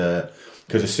goes into,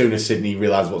 because as soon as Sydney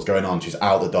realises what's going on, she's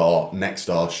out the door, next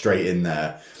door, straight in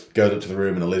there. Goes up to the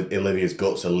room, and Olivia's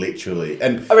guts are literally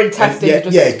her intestines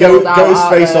are just spilled out.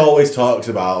 Ghostface always talks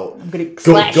about I'm gonna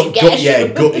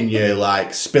gutting you,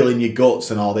 like spilling your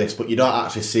guts and all this, but you don't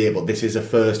actually see it. But this is the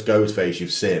first Ghostface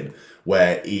you've seen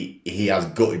where he has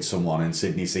gutted someone, and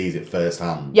Sydney sees it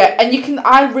firsthand. Yeah, and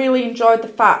I really enjoyed the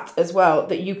fact as well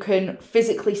that you can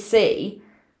physically see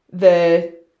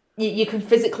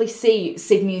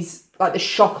Sydney's like the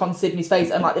shock on Sydney's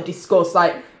face and like the disgust.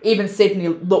 Like even Sydney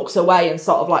looks away and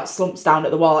sort of like slumps down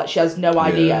at the wall, like she has no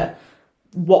idea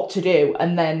what to do,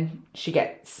 and then she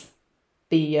gets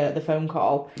the phone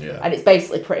call, and it's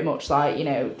basically pretty much like, you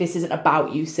know, this isn't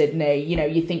about you, Sydney. You know,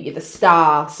 you think you're the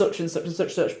star, such and such and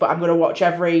such and such, but I'm going to watch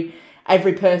every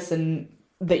person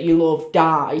that you love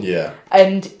die. Yeah.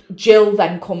 And Jill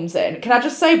then comes in. Can I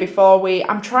just say before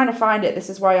I'm trying to find it. This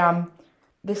is why I'm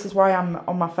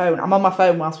on my phone. I'm on my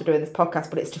phone whilst we're doing this podcast,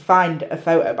 but it's to find a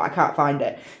photo, but I can't find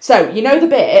it. So, you know the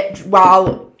bit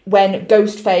when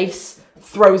Ghostface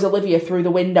throws Olivia through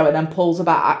the window and then pulls her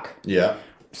back? Yeah.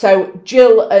 So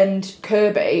Jill and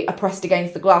Kirby are pressed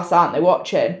against the glass, aren't they,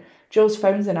 watching? Jill's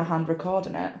phone's in her hand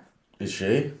recording it. Is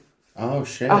she? Oh,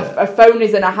 shit. Her phone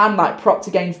is in her hand, like, propped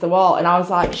against the wall. And I was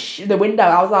like, the window,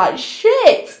 I was like,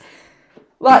 shit!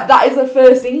 Like, that is the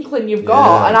first inkling you've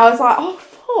got. Yeah. And I was like, oh,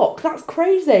 fuck, that's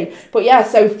crazy. But yeah,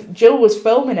 so Jill was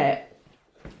filming it,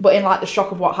 but in, like, the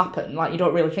shock of what happened. Like, you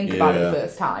don't really think about it the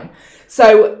first time.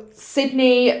 So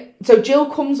Jill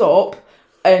comes up,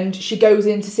 and she goes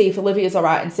in to see if Olivia's all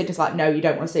right, and Sydney's like, no, you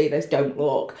don't want to see this, don't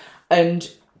look. And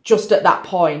just at that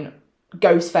point,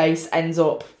 Ghostface ends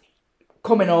up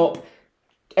coming up.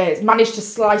 It's managed to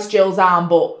slice Jill's arm,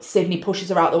 but Sydney pushes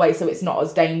her out the way so it's not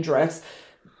as dangerous.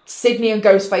 Sydney and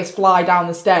Ghostface fly down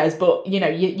the stairs, but, you know,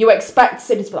 you expect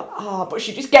Sydney to be like, but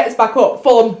she just gets back up,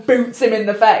 full on boots him in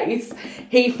the face.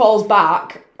 He falls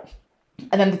back.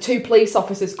 And then the two police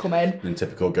officers come in. In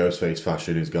typical Ghostface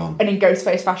fashion, he's gone. And in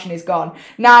Ghostface fashion, he's gone.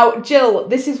 Now, Jill,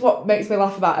 this is what makes me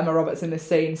laugh about Emma Roberts in this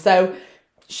scene. So,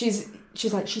 she's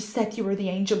like, she said you were the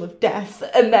angel of death.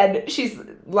 And then she's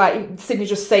like, Sydney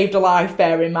just saved a life,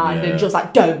 bear in mind. And Jill's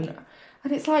like, don't.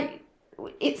 And it's like,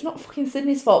 it's not fucking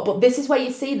Sydney's fault. But this is where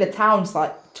you see the town's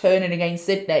like turning against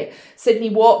Sydney.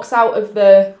 Sydney walks out of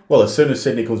the... Well, as soon as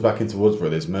Sydney comes back into Woodsboro,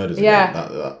 there's murders again.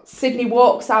 That. Sydney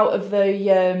walks out of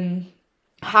the...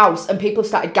 house, and people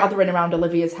started gathering around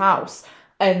Olivia's house,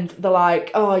 and they're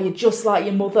like, oh, you're just like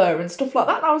your mother and stuff like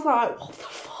that. And I was like, what the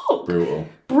fuck?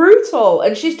 Brutal.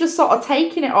 And she's just sort of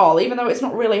taking it all, even though it's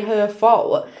not really her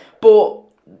fault. But,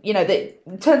 you know,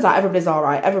 it turns out everybody's all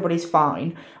right, everybody's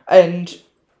fine. And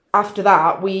after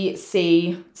that, we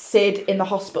see Sid in the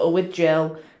hospital with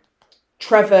Jill.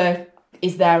 Trevor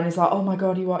is there and he's like, oh my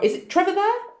God, is it Trevor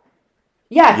there?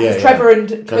 Yeah, because Trevor and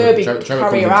Kirby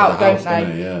carry her out, don't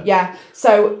they? Yeah.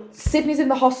 So Sydney's in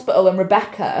the hospital, and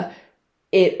Rebecca,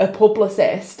 a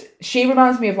publicist, she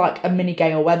reminds me of like a mini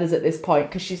Gail Weathers at this point,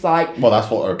 because she's like... Well,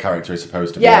 that's what her character is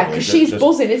supposed to be. Yeah, because she's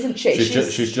buzzing, isn't she?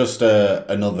 She's just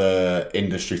another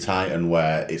industry titan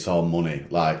where it's all money.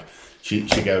 Like, she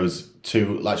goes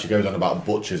on about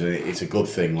butchers, and it's a good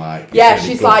thing. Like,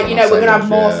 she's like, you know, we're gonna have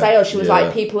more sales. She was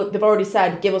like, people, they've already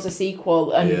said, give us a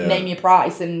sequel and name your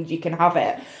price, and you can have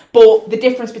it. But the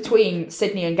difference between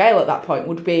Sydney and Gail at that point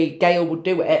would be Gail would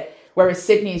do it, whereas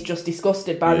Sydney is just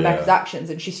disgusted by Rebecca's actions,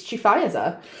 and she fires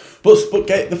her. But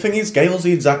the thing is, Gail's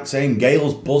the exact same.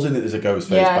 Gail's buzzing that there's a Ghostface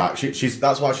back.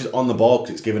 That's why she's on the ball,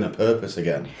 because it's giving her purpose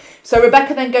again. So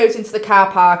Rebecca then goes into the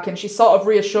car park, and she's sort of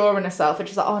reassuring herself, and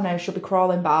she's like, oh no, she'll be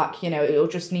crawling back, you know, it'll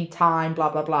just need time, blah,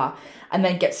 blah, blah. And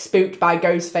then gets spooked by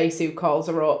Ghostface, who calls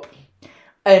her up.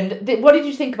 And what did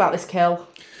you think about this kill?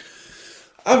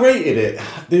 I rated it.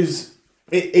 There's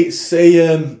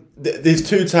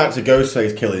two types of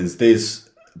Ghostface killings. There's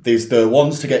the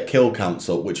ones to get kill count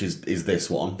which is this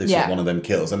one. This is one of them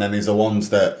kills. And then there's the ones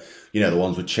that, you know, the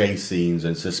ones with chase scenes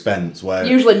and suspense where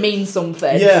usually means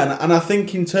something. Yeah, and I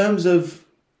think in terms of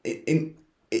the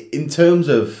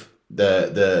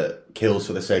kills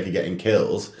for the sake of getting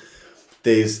kills,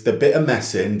 there's the bit of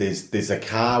messing. There's a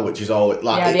car which is all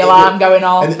like the alarm going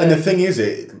off. And the thing is,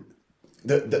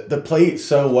 they play it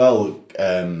so well.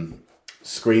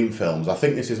 Scream films. I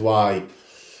think this is why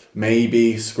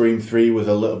maybe Scream 3 was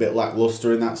a little bit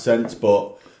lackluster in that sense,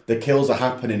 but the kills are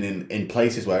happening in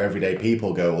places where everyday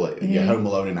people go. Like, you're home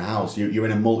alone in a house. You're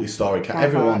in a multi-storey car.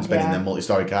 Everyone's been in their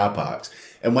multi-storey car parks.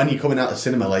 And when you're coming out of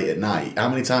cinema late at night, how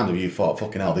many times have you thought,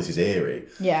 fucking hell, this is eerie?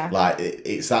 Yeah. Like,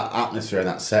 it's that atmosphere and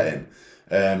that setting.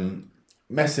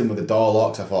 Messing with the door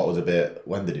locks, I thought was a bit...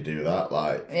 When did he do that?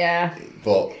 Like, yeah.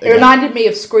 But it reminded me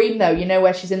of Scream, though. You know,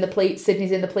 where Sydney's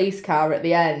in the police car at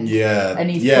the end. Yeah. And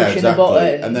he's pushing the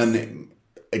buttons. And then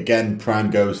again,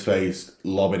 prime Ghostface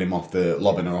lobbing her off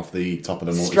the top of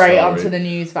the multi-story. Straight onto the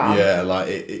news van. Yeah, like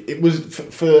it was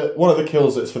for one of the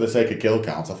kills that's for the sake of kill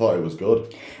counts. I thought it was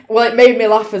good. Well, it made me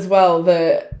laugh as well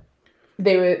that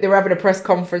they were having a press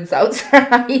conference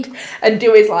outside, and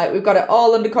Dewey's like, we've got it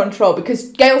all under control,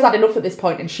 because Gail's had enough at this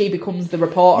point, and she becomes the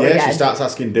reporter again. Yeah, she starts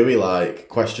asking Dewey like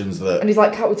questions that, and he's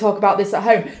like, can't we talk about this at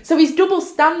home? So he's double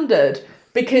standard,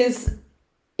 because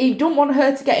he don't want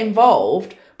her to get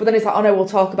involved, but then he's like, oh no, we'll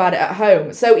talk about it at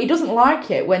home. So he doesn't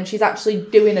like it when she's actually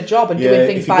doing a job and doing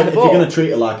things by the book. If you're going to treat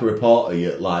her like a reporter,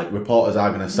 reporters are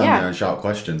going to stand there and shout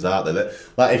questions, aren't they?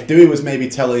 Like, if Dewey was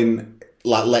maybe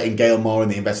letting Gale more in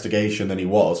the investigation than he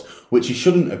was, which he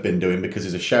shouldn't have been doing because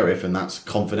he's a sheriff and that's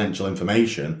confidential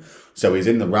information, so he's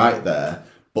in the right there,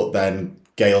 but then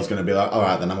Gale's going to be like, all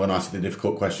right, then I'm going to ask you the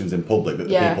difficult questions in public that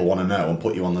the people want to know and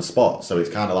put you on the spot. So it's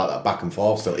kind of like that back and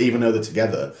forth still. Even though they're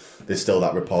together, there's still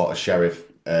that reporter-sheriff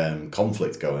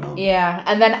conflict going on. Yeah,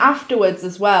 and then afterwards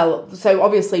as well, so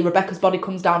obviously Rebecca's body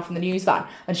comes down from the news van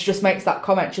and she just makes that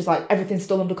comment. She's like, everything's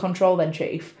still under control then,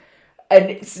 Chief.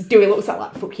 And Dewey looks at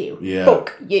like, fuck you. Yeah.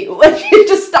 Fuck you. And she's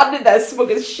just standing there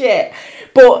smug as shit.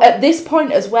 But at this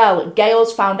point as well,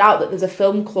 Gale's found out that there's a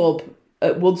film club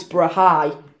at Woodsboro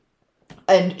High.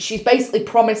 And she's basically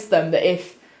promised them that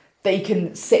if they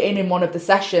can sit in one of the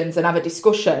sessions and have a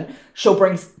discussion, she'll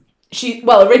bring...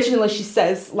 originally she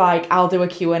says, like, I'll do a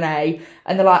Q&A.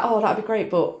 And they're like, oh, that'd be great,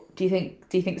 but do you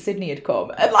think Sydney would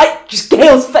come? And, like, just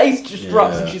Gale's face just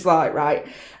drops and she's like, right.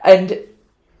 And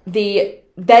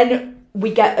then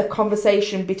we get a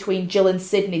conversation between Jill and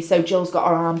Sydney. So Jill's got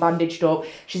her arm bandaged up.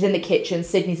 She's in the kitchen.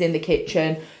 Sydney's in the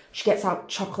kitchen. She gets out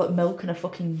chocolate milk and a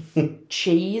fucking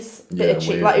cheese. Bit of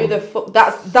cheese. Like, who the fuck?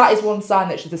 That is one sign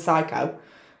that she's a psycho.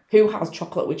 Who has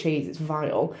chocolate with cheese? It's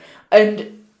vile.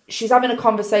 And she's having a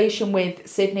conversation with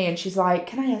Sydney and she's like,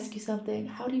 can I ask you something?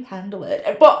 How do you handle it?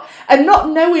 And not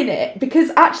knowing it,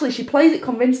 because actually she plays it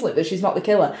convincingly that she's not the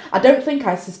killer. I don't think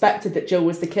I suspected that Jill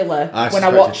was the killer when I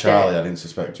watched Charlie, it. I didn't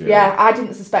suspect Jill. Yeah, I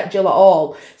didn't suspect Jill at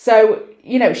all. So,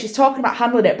 you know, she's talking about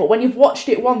handling it, but when you've watched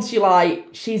it once, you're like,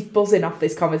 she's buzzing off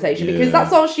this conversation because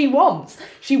that's all she wants.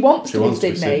 She wants to be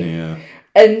Sydney. Yeah.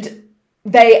 And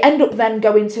they end up then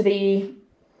going to the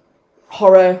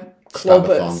horror club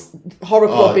beforehand.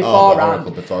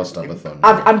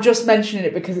 I'm just mentioning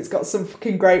it because it's got some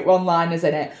fucking great one-liners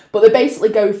in it. But they basically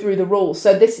go through the rules.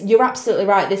 So you're absolutely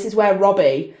right. This is where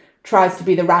Robbie tries to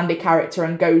be the Randy character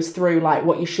and goes through like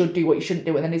what you should do, what you shouldn't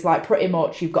do, and then he's like, pretty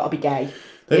much you've got to be gay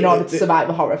in order to survive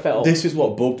a horror film. This is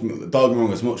what bugged me. Don't get me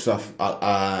wrong, as much as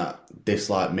I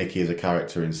dislike Mickey as a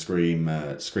character in Scream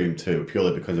 2,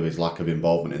 purely because of his lack of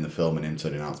involvement in the film and him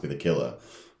turning out to be the killer.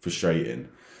 Frustrating.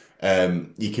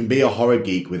 You can be a horror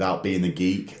geek without being a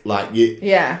geek. Like us.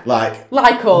 Yeah, like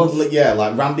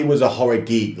Randy was a horror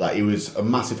geek. Like, he was a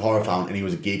massive horror fan and he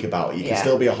was a geek about it. You can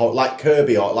still be a horror, like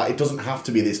Kirby, or like, it doesn't have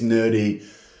to be this nerdy,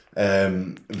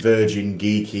 virgin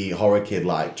geeky horror kid.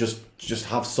 Like, just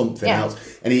have something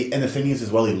else. And the thing is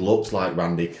as well, he looks like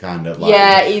Randy, kind of.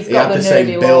 Like, he's got the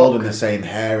same build look and the same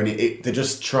hair, and they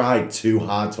just tried too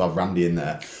hard to have Randy in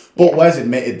there. But Wes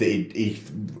admitted that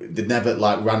they never,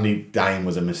 like, Randy dying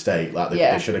was a mistake. Like,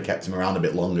 they should have kept him around a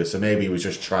bit longer. So maybe he was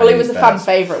just trying. Well, he was a fan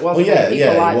favourite, wasn't he? He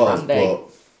was. Randy. But...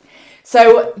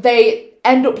 So they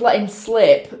end up letting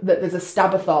slip that there's a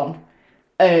stabathon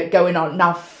going on.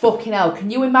 Now, fucking hell,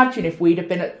 can you imagine if we'd have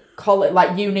been at college,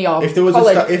 like uni or if there was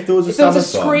college, if there was a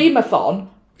screamathon,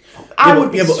 I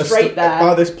would be straight there.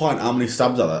 By this point, how many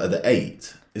stabs are there? Are there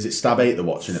 8? Is it stab 8 they're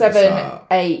watching? 7,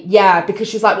 8, yeah, because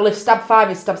she's like, well, if stab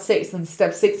 5 is stab 6, then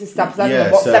stab 6 is stab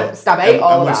 7, what's stab 8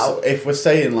 all about? If we're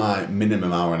saying like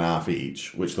minimum hour and a half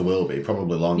each, which there will be,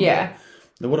 probably longer,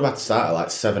 they would have had to start at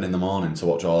like 7 in the morning to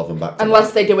watch all of them back to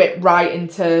unless they do it right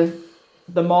into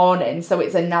the morning, so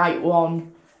it's a night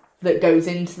one that goes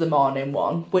into the morning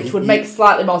one, which would make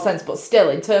slightly more sense, but still,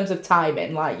 in terms of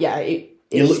timing, like,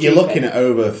 you're looking at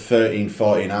over 13,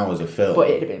 14 hours of film. But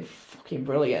it'd have been fucking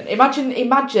brilliant.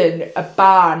 Imagine a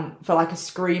barn for like a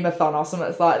screamathon or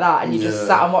something like that, and you just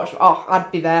sat and watched. Oh,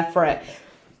 I'd be there for it.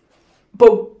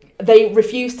 But they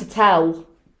refuse to tell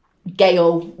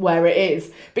Gale where it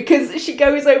is because she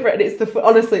goes over it, and it's the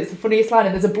funniest line.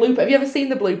 And there's a blooper. Have you ever seen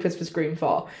the bloopers for Scream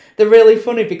 4? They're really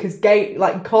funny because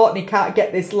Courtney can't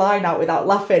get this line out without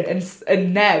laughing,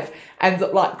 and Nev ends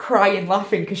up like crying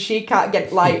laughing because she can't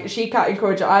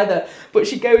encourage it either. But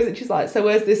she goes and she's like, so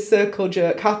where's this circle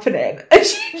jerk happening?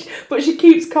 But she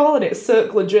keeps calling it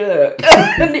circle jerk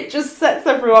and it just sets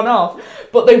everyone off.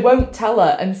 But they won't tell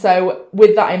her, and so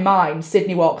with that in mind,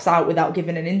 Sydney walks out without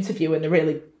giving an interview, and they're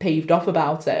really peeved off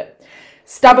about it.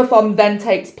 Stabathon then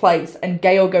takes place, and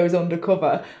Gale goes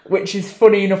undercover, which is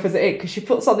funny enough as it is, because she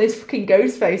puts on this fucking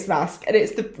ghost face mask, and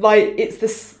it's the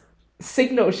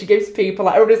signal she gives people.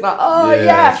 Like, everybody's like, oh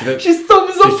Yeah, she's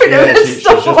thumbs up in it and stuff she's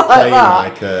just like playing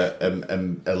that. like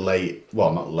a late,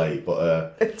 well, not late,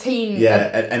 but a teen.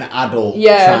 Yeah, an adult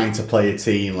trying to play a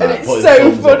teen. Like, and it's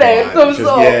so funny. Thumbs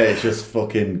up. Yeah, it's just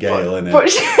fucking Gail, isn't it? But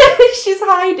she's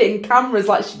hiding cameras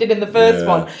like she did in the first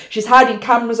one. She's hiding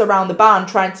cameras around the barn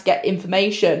trying to get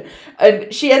information.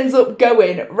 And she ends up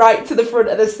going right to the front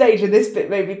of the stage, and this bit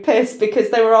made me pissed because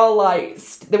they were all like,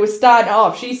 they were starting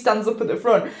off. She stands up at the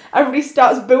front. Everybody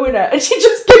starts booing her, and she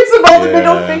just gives them all the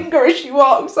middle finger as she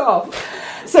walks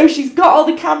off. So she's got all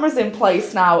the cameras in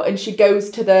place now, and she goes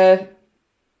to the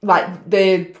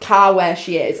car where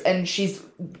she is, and she's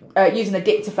using a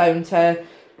dictaphone to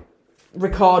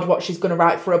record what she's going to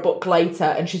write for a book later,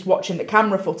 and she's watching the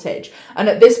camera footage. And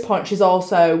at this point, she's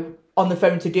also on the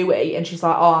phone to Dewey, and she's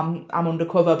like, oh, I'm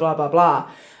undercover, blah, blah, blah.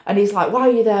 And he's like, why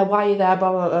are you there, blah, blah,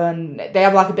 blah, and they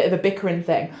have like a bit of a bickering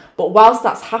thing. But whilst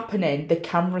that's happening, the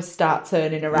cameras start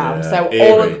turning around.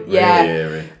 Really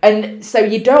eerie. And so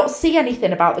you don't see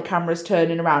anything about the cameras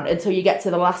turning around until you get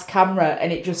to the last camera,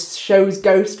 and it just shows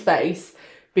Ghostface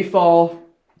before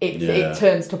it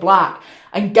turns to black.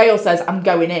 And Gail says, I'm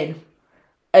going in.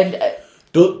 And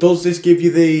does this give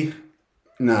you the...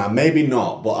 Nah, maybe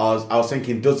not. But I was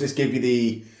thinking, does this give you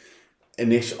the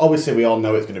initial... Obviously, we all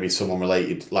know it's going to be someone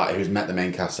related, like who's met the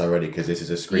main cast already, because this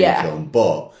is a Scream film.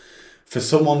 But for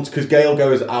someone... Because Gail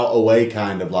goes out away,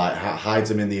 kind of like hides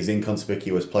them in these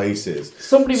inconspicuous places.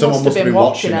 Someone must have been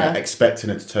watching her, expecting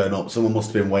her to turn up. Someone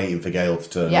must have been waiting for Gail to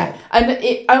turn up. Yeah, and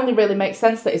it only really makes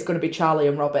sense that it's going to be Charlie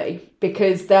and Robbie,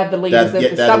 because they're the leaders of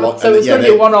the stab. So it's going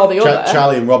to be one or the other.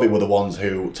 Charlie and Robbie were the ones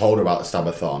who told her about the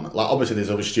Stabathon. Like, obviously,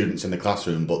 there's other students in the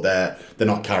classroom, but they're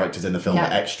not characters in the film,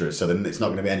 they're extras. So then it's not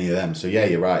going to be any of them. So yeah,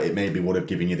 you're right. It maybe would have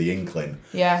given you the inkling.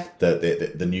 Yeah. That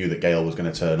they knew that Gail was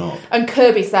going to turn up. And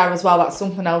Kirby's there as well. That's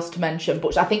something else to mention.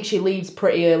 But I think she leaves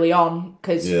pretty early on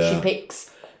because she picks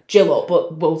Jill up.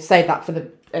 But we'll save that for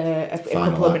a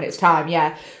couple of minutes' time.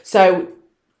 Yeah. So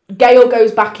Gail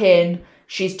goes back in.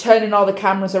 She's turning all the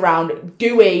cameras around.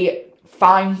 Dewey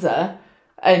finds her,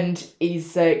 and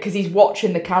he's because he's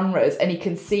watching the cameras, and he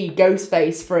can see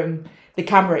Ghostface from the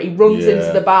camera. He runs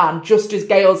into the barn just as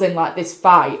Gail's in like this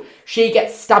fight. She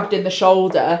gets stabbed in the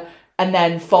shoulder and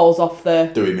then falls off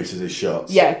the... Dewey misses his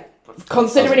shots. Yeah.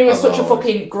 Considering he was such a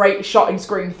fucking great shot in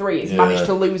Scream 3, he's managed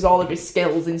to lose all of his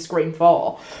skills in Scream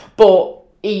 4. But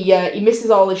he misses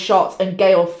all his shots, and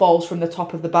Gail falls from the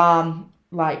top of the barn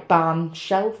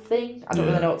shelf thing. I don't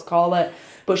really know what to call it.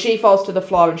 But she falls to the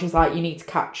floor, and she's like, you need to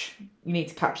catch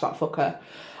that fucker.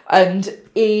 And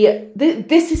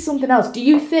this is something else. Do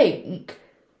you think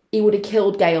he would have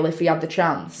killed Gail if he had the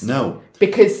chance? No.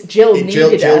 Because Jill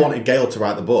needed Jill her. wanted Gail to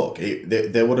write the book.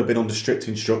 There would have been under strict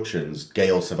instructions.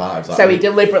 Gail survives. So he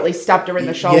deliberately stabbed her in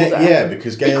the shoulder. Yeah,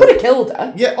 because Gail... He could have killed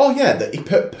her. Yeah, that he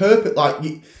put perfect...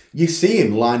 Like, you see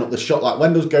him line up the shot. Like,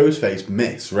 when does Ghostface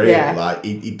miss, really? Yeah. Like,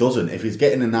 he doesn't. If he's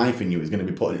getting a knife in you, he's going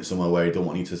to be putting it somewhere where he don't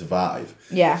want you to survive.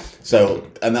 Yeah. So,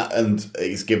 and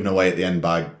it's given away at the end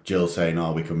by Jill saying,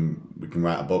 oh, we can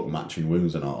write a book matching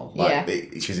wounds and all. Like,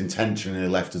 she's intentionally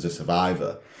left as a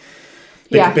survivor.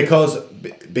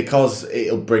 Because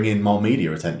it'll bring in more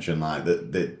media attention. Like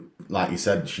like you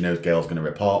said, she knows Gail's going to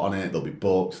report on it. There'll be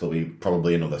books. There'll be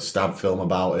probably another stab film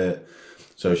about it.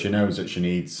 So she knows that she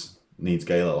needs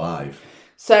Gail alive.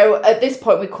 So at this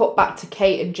point, we cut back to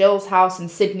Kate and Jill's house, and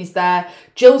Sydney's there.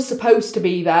 Jill's supposed to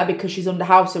be there because she's under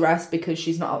house arrest because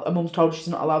her mum's told her she's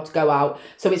not allowed to go out.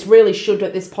 So it's really should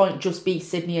at this point just be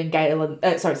Sydney and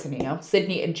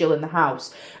Sydney and Jill in the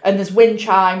house. And there's wind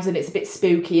chimes, and it's a bit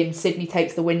spooky. And Sydney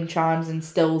takes the wind chimes and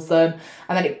stills them,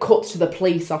 and then it cuts to the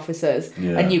police officers.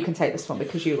 Yeah. And you can take this one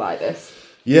because you like this.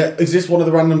 Yeah, is this one of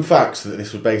the random facts that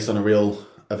this was based on a real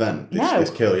event? This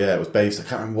kill, it was based. I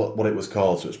can't remember what it was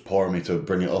called, so it's pouring me to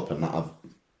bring it up and not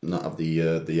have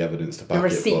the evidence to back the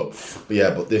receipts.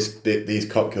 But these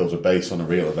cop kills are based on a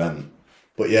real event.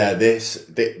 But yeah, this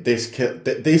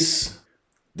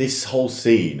whole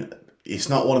scene, it's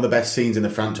not one of the best scenes in the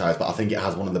franchise, but I think it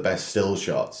has one of the best still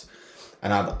shots.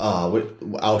 And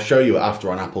I'll show you it after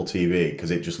on Apple TV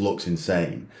because it just looks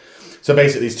insane. So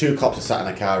basically, these two cops are sat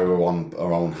in a car who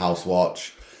are on house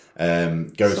watch.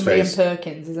 Ghostface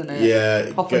Perkins, isn't it?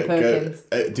 Yeah, Hoffman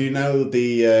Perkins. Do you know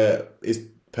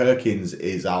Perkins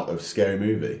is out of Scary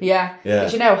Movie? Yeah.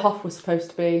 Did you know Hoff was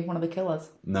supposed to be one of the killers?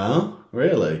 No,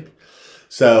 really.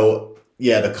 So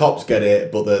yeah, the cops get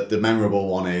it, but the memorable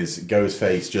one is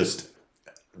Ghostface just.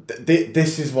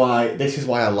 This is why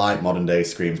I like modern day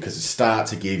Screams, because it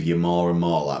starts to give you more and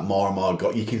more.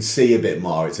 You can see a bit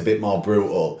more. It's a bit more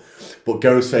brutal, but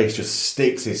Ghostface just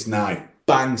sticks his knife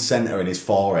bang center in his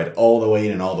forehead, all the way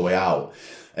in and all the way out.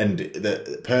 and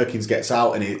the Perkins gets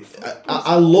out, and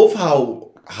I love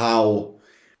how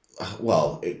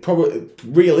well, it probably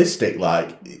realistic.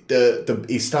 Like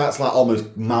he starts like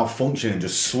almost malfunctioning,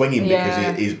 just swinging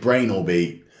because his brain will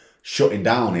be shutting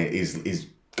down. He's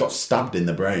got stabbed in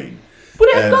the brain. Would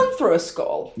it have gone through a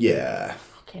skull? Yeah.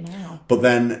 Fucking hell. But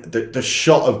then the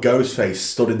shot of Ghostface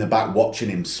stood in the back watching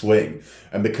him swing,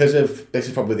 and because of this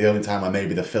is probably the only time where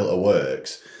maybe the filter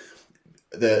works.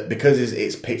 Because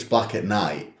it's pitch black at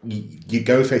night, your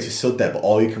Ghostface is stood there, but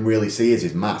all you can really see is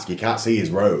his mask. You can't see his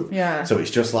robe. Yeah. So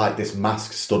it's just like this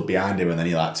mask stood behind him, and then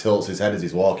he like tilts his head as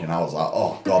he's walking. I was like,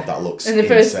 oh god, that looks and the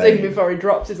insane. first thing before he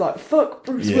drops is like, fuck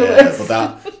Bruce Yeah, Willis.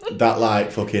 but that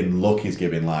like fucking look he's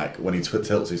giving, like when he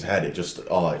tilts his head, it's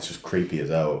just creepy as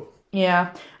hell.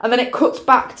 Yeah. And then it cuts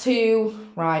back to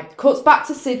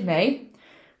Sydney,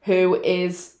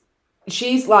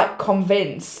 she's like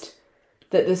convinced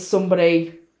that there's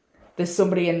somebody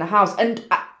in the house. And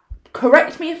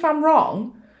correct me if I'm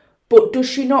wrong, but does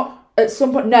she not at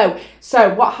some point? No.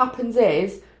 So what happens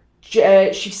is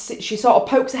she sort of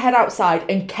pokes her head outside,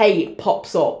 and Kate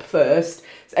pops up first.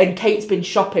 And Kate's been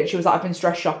shopping. She was like, I've been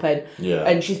stress shopping. Yeah.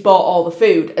 And she's bought all the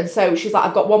food. And so she's like,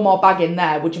 I've got one more bag in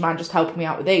there. Would you mind just helping me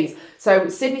out with these? So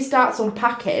Sydney starts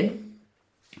unpacking,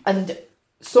 and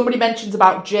somebody mentions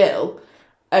about Jill,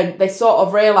 and they sort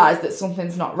of realise that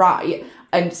something's not right.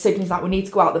 And Sydney's like, we need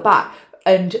to go out the back.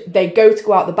 And they go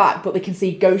out the back, but they can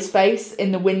see Ghostface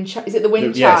in the wind chimes. Is it the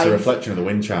wind chimes? Yeah, it's a reflection of the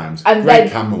wind chimes. And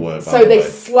great camera work, by so the they way.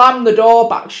 slam the door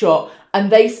back shut, and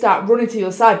they start running to the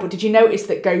other side. But did you notice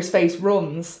that Ghostface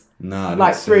runs? No, I didn't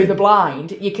like see through it. the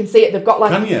blind. You can see it. They've got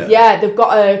like Can you? Yeah, they've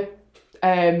got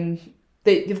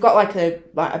they've got like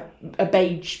a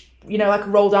beige, like a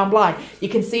roll down blind. You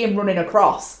can see him running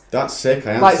across. That's sick.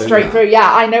 I am like straight through. Yeah,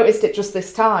 I noticed it just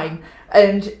this time.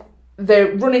 And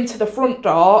they're running to the front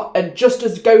door, and just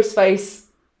as Ghostface,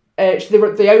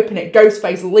 they open it,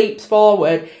 Ghostface leaps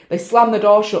forward. They slam the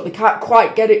door shut. They can't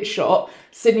quite get it shut.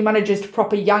 Sydney manages to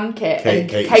proper yank it, and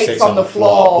Kate's sits on the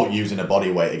floor, but using a body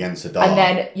weight against the door. and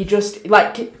then you just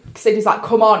like Sydney's like,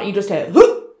 "Come on!" And you just hear, "Whoop!"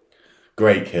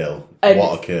 Great kill. And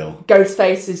what a kill.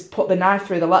 Ghostface has put the knife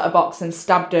through the letterbox and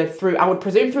stabbed her through, I would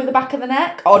presume, through the back of the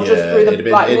neck, or just through the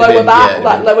lower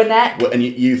back, lower neck. And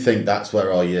you think that's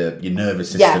where all your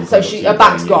nervous system. Yeah, so her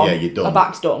back's gone. Yeah, you're done. Her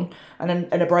back's done,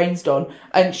 and her brain's done,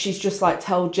 and she's just like,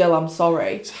 "Tell Jill I'm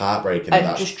sorry." It's heartbreaking.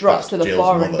 And just drops to the Jill's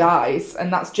floor mother. and dies,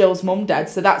 and that's Jill's mum dead.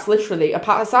 So that's literally,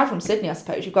 aside from Sydney, I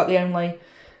suppose, you've got the only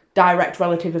direct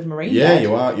relative of Marie. Yeah,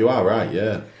 dead. you are right.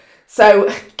 Yeah. So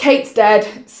Kate's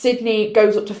dead. Sydney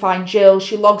goes up to find Jill.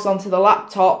 She logs onto the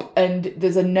laptop, and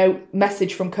there's a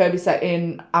message from Kirby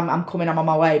saying, "I'm coming. I'm on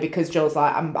my way," because Jill's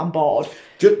like, "I'm bored."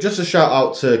 Just a shout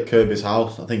out to Kirby's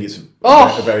house. I think it's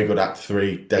a very good Act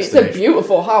 3 destination. It's a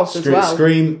beautiful house as well.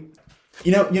 Scream.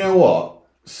 You know what?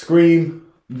 Scream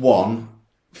 1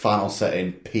 final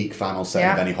setting, peak final setting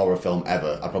of any horror film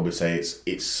ever. I'd probably say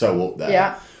it's so up there.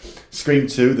 Yeah. Scream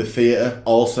 2, the theatre,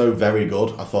 also very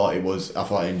good. I thought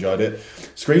I enjoyed it.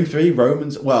 Scream 3,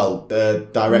 the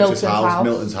director's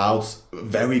Milton's house,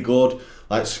 very good.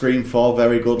 Like Scream 4,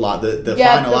 very good. Like the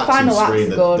final acts in Scream,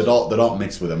 they don't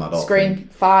mix with them at all. Scream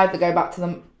 5, they go back to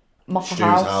the Mopper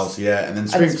house, yeah, and then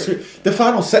Scream. The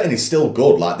final setting is still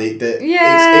good. Like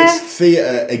it's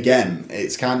theatre again.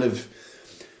 It's kind of.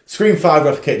 Scream 5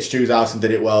 replicated Stu's house and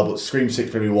did it well, but Scream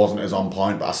 6 maybe wasn't as on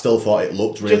point, but I still thought it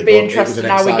looked really good. Just be interested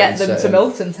how we get them to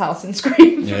Milton's house in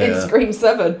Scream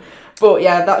 7. But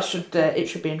yeah, that should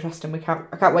be interesting. I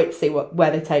can't wait to see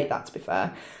where they take that, to be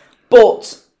fair.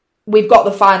 But we've got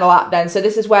the final act then. So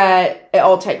this is where it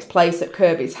all takes place at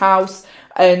Kirby's house.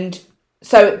 And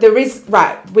so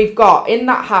we've got in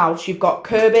that house, you've got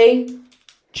Kirby,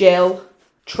 Jill,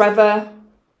 Trevor,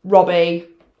 Robbie,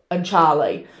 and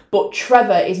Charlie. But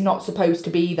Trevor is not supposed to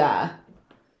be there.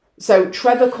 So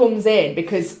Trevor comes in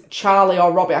because Charlie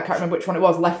or Robbie, I can't remember which one it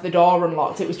was, left the door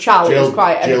unlocked. It was Charlie. Jill, it was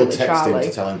quite Jill evidently texted Charlie. him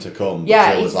to tell him to come.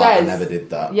 Yeah, Jill was like, I never did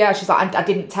that. Yeah, she's like, I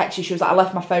didn't text you. She was like, I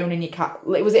left my phone in your car.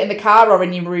 Was it in the car or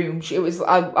in your room?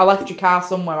 I left your car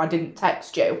somewhere. I didn't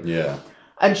text you. Yeah.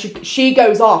 And she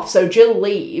goes off. So Jill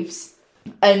leaves,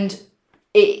 and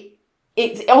it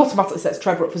automatically sets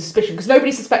Trevor up for suspicion because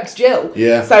nobody suspects Jill.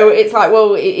 Yeah. So it's like,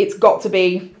 well, it's got to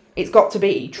be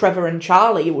Trevor and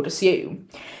Charlie, you would assume.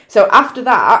 So after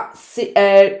that,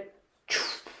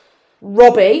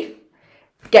 Robbie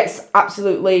gets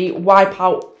absolutely wipe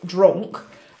out drunk,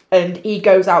 and he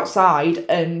goes outside,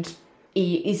 and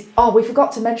we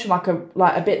forgot to mention like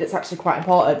a bit that's actually quite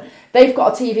important. They've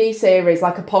got a TV series,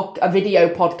 like a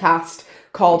video podcast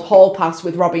called Hall Pass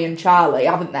with Robbie and Charlie,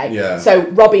 haven't they? Yeah. So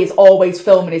Robbie is always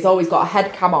filming. He's always got a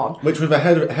head cam on. Which was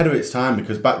ahead of its time,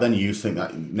 because back then you used to think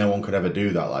that no one could ever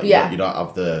do that. Like, you don't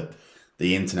have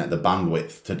the internet, the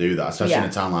bandwidth to do that, especially in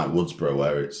a town like Woodsboro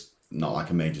where it's not like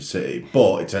a major city.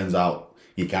 But it turns out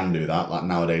you can do that. Like,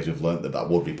 nowadays we've learnt that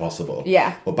would be possible.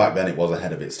 Yeah. But back then it was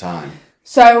ahead of its time.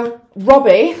 So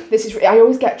Robbie, I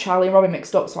always get Charlie and Robbie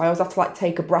mixed up, so I always have to like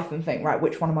take a breath and think, right,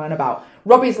 which one am I on about?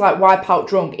 Robbie's like wipe out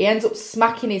drunk. He ends up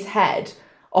smacking his head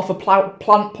off a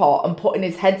plant pot and putting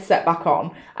his headset back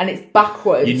on, and it's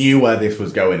backwards. You knew where this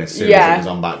was going as soon as it was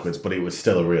on backwards, but it was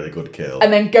still a really good kill.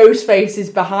 And then Ghostface is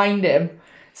behind him.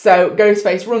 So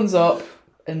Ghostface runs up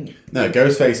and... No,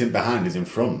 Ghostface isn't behind, he's in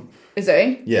front. Is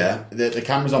he? Yeah, the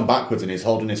camera's on backwards and he's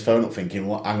holding his phone up thinking,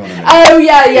 "What? Hang on a minute." Oh,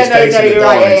 yeah, He's no, you're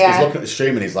right, He's looking at the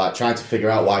stream and he's like trying to figure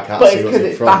out why I can't but see what's in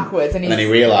it's front. Backwards, and then he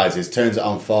realises, turns it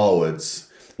on forwards,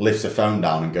 lifts the phone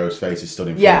down and Ghostface is stood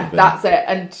in front of him. Yeah, that's it,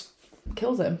 and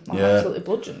kills him. Absolutely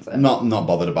bludgeons him. Not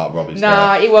bothered about Robbie's death.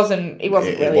 Nah, he wasn't really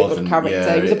a good character.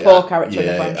 Yeah, he was a poor character in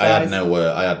the franchise.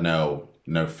 I had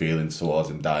no feelings towards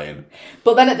him dying.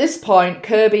 But then at this point,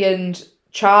 Kirby and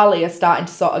Charlie are starting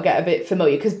to sort of get a bit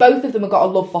familiar, because both of them have got a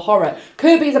love for horror.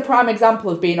 Kirby is a prime example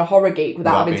of being a horror geek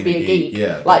without having to be a geek.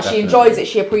 Yeah, like, she enjoys it,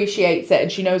 she appreciates it, and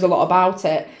she knows a lot about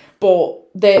it. But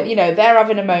they're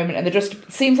having a moment, and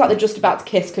seems like they're just about to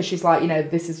kiss, because she's like,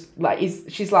 this is like,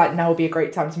 she's like, now would be a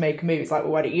great time to make a movie. It's like,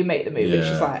 well, why don't you make the movie? Yeah. And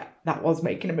she's like, that was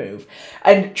making a move.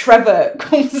 And Trevor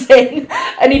comes in,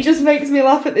 and he just makes me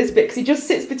laugh at this bit, because he just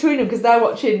sits between them, because they're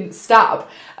watching Stab,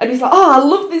 and he's like, oh, I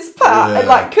love this part. Yeah. And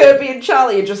like Kirby and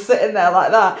Charlie are just sitting there like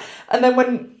that. And then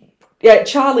when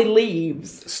Charlie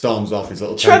leaves, storms off his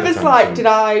little Trevor's like, did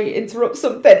I interrupt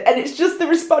something? And it's just the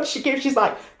response she gives. She's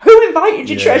like, who invited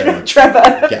you, Trevor?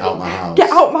 Get out my house. Get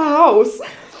out my house.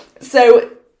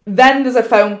 So then there's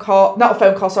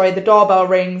the doorbell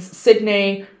rings.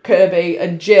 Sydney, Kirby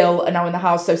and Jill are now in the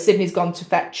house. So Sydney's gone to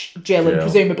fetch Jill and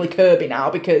presumably Kirby now,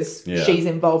 because she's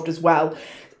involved as well.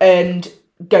 And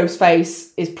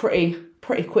Ghostface is pretty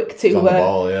quick to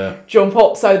jump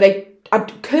up. So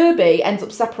Kirby ends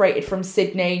up separated from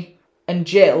Sydney and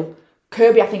Jill.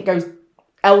 Kirby, I think, goes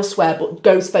elsewhere, but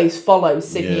Ghostface follows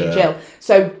Sydney and Jill.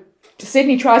 So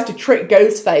Sydney tries to trick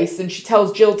Ghostface, and she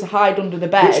tells Jill to hide under the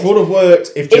bed. Which would have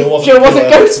worked if Jill wasn't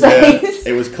Ghostface.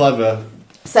 Yeah, it was clever.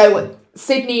 So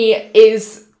Sydney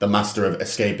is the master of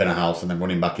escaping a house and then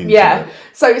running back into it.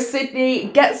 So Sydney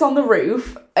gets on the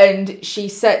roof, and she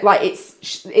said, like,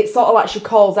 it's sort of like she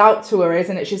calls out to her,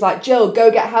 isn't it? She's like, Jill, go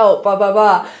get help, blah, blah,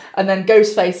 blah. And then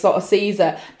Ghostface sort of sees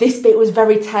her. This bit was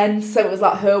very tense, so it was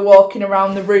like her walking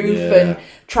around the roof and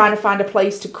trying to find a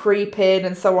place to creep in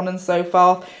and so on and so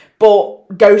forth. But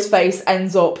Ghostface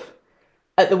ends up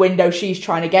at the window she's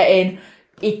trying to get in.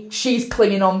 She's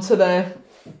clinging onto the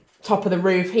top of the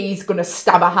roof. He's going to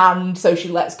stab her hand, so she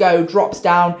lets go, drops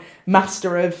down,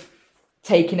 master of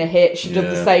taking a hit. She did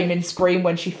the same in Scream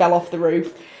when she fell off the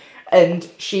roof. And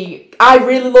I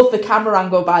really love the camera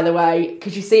angle, by the way,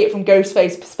 because you see it from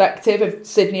Ghostface's perspective of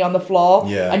Sydney on the floor.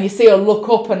 Yeah. And you see her look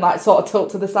up and like sort of tilt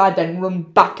to the side, then run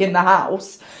back in the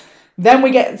house. Then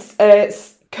we get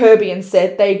Kirby and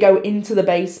Sid. They go into the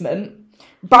basement.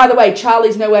 By the way,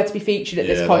 Charlie's nowhere to be featured at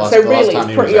this point, so really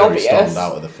it's pretty obvious. Stormed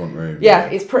out of the front room. Yeah,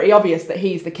 it's pretty obvious that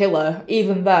he's the killer,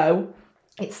 even though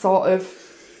it's sort of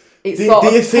takes him out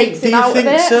a bit. Do you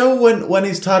think so? When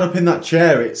he's tied up in that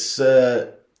chair, it's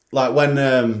like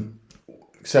when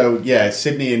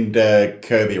Sydney and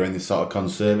Kirby are in this sort of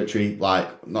conservatory,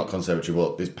 like not conservatory,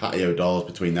 but there's patio doors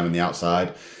between them and the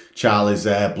outside. Charlie's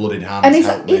there, bloodied hands.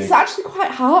 And it's actually quite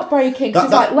heartbreaking, because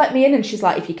he's like, let me in, and she's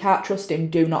like, if you can't trust him,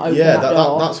 do not open that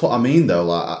door. That's what I mean, though.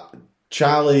 Like,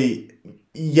 Charlie,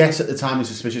 yes, at the time he's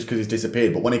suspicious because he's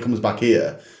disappeared, but when he comes back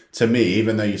here, to me,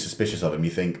 even though you're suspicious of him, you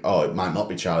think, oh, it might not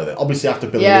be Charlie then. Obviously, after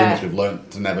Billy Loomis, we've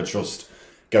learned to never trust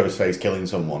Ghostface killing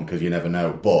someone, because you never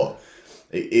know. But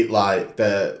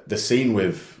the scene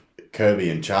with Kirby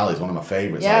and Charlie is one of my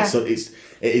favourites. Yeah.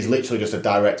 It is literally just a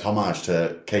direct homage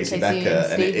to Casey Becker,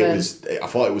 and I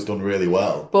thought it was done really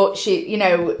well. But she,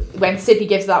 when Sydney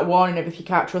gives that warning of if you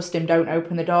can't trust him, don't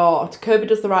open the door, Kirby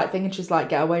does the right thing, and she's like,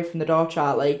 get away from the door,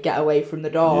 Charlie, get away from the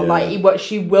door. Yeah. Like,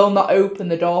 she will not open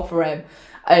the door for him,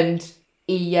 and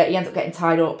he ends up getting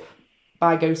tied up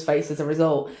by Ghostface as a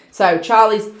result. So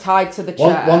Charlie's tied to the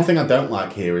chair. One thing I don't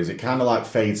like here is it kind of like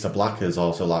fades to black as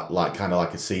also like kind of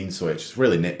like a scene switch. It's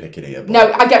really nitpicking here. But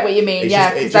no, I get what you mean.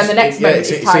 Because then the next moment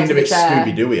it's tied to the chair. It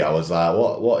seemed a bit Scooby-Dooey. I was like,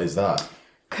 what is that?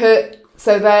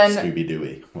 So then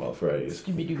Scooby-Dooey. What a phrase.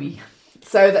 Scooby-Dooey.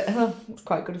 So it's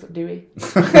quite good as a Dewey.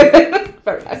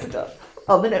 Very nice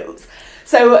on the nose.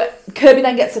 So Kirby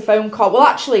then gets a phone call. Well,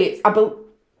 actually,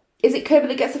 Is it Kirby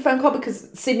that gets the phone call because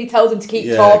Sydney tells him to keep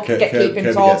keep him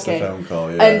Kirby talking? Gets the phone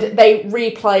call, yeah. And they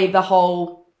replay the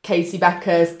whole Casey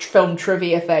Becker's film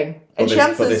trivia thing. And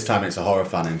but this time it's a horror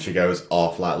fan, and she goes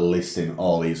off like listing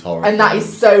all these horror. And that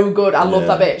is so good. I love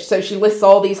that bitch. So she lists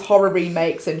all these horror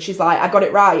remakes, and she's like, "I got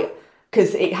it right,"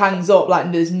 because it hangs up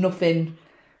like there's nothing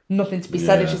to be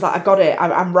said. And she's like, "I got it.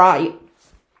 I'm right."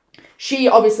 She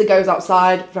obviously goes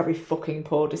outside. Very fucking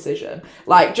poor decision.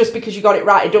 Like, just because you got it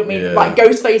right, it don't mean like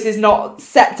Ghostface is not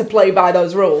set to play by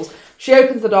those rules. She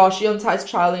opens the door. She unties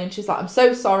Charlie, and she's like, "I'm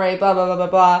so sorry." Blah blah blah blah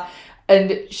blah.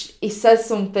 And he says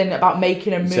something about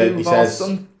making a move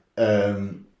something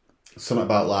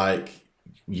about like,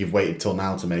 you've waited till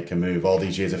now to make a move. All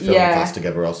these years of filming class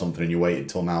together or something, and you waited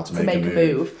till now to make a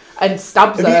move. And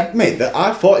stabs her. Mate,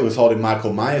 I thought he was holding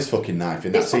Michael Myers' fucking knife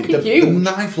in that scene. The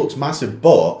knife looks massive,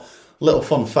 but little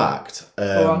fun fact.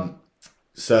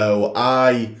 So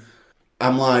I'm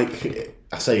like,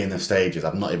 I say in the stages,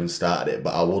 I've not even started it,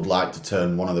 but I would like to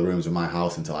turn one of the rooms of my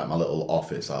house into like my little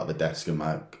office, like the desk and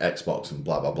my Xbox and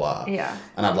blah, blah, blah. Yeah.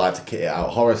 And I'd like to kit it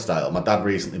out horror style. My dad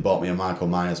recently bought me a Michael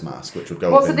Myers mask, which would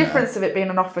go What's up in the difference of it being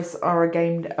an office or a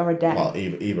game or a den? Well,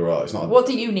 either or. It's not. What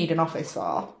do you need an office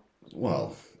for?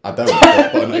 Well, I don't,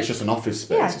 but it's just an office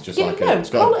space. Yeah, it's just like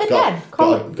it's got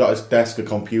a desk, a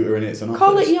computer in it. It's an office.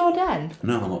 Call it your den.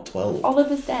 No, I'm not 12.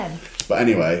 Oliver's den. But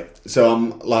anyway, so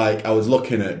I'm like, I was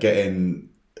looking at getting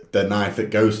the knife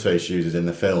that Ghostface uses in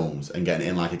the films and getting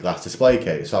it in like a glass display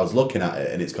case. So I was looking at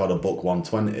it, and it's called a Buck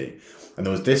 120, and it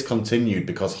was discontinued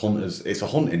because it's a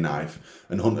hunting knife,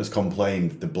 and hunters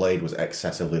complained the blade was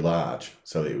excessively large,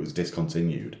 so it was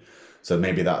discontinued. So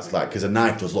maybe that's like, because a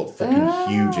knife does look fucking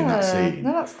huge in that scene.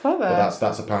 No, that's clever. But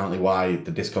that's apparently why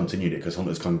they discontinued it, because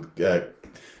hunters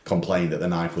complained that the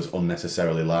knife was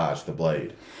unnecessarily large, the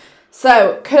blade.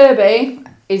 So Kirby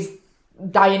is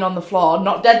dying on the floor,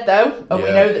 not dead though, and we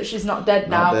know that she's not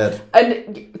dead now. Dead.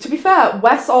 And to be fair,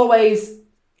 Wes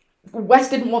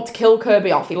didn't want to kill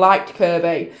Kirby off. He liked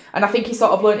Kirby, and I think he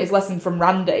sort of learnt his lesson from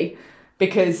Randy,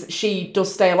 because she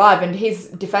does stay alive. And his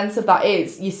defense of that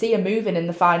is, you see her moving in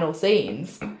the final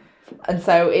scenes, and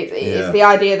so it's the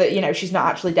idea that, you know, she's not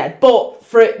actually dead. But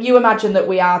you imagine that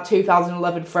we are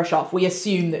 2011 fresh off, we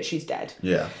assume that she's dead.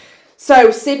 Yeah. So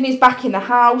Sydney's back in the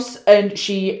house, and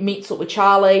she meets up with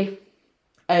Charlie.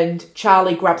 And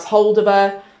Charlie grabs hold of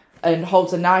her and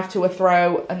holds a knife to her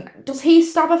throat. And does he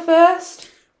stab her first?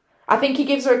 I think he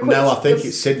gives her a quick... No, I think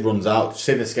it's Sid runs out.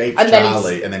 Sid escapes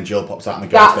Charlie, and then Jill pops out in the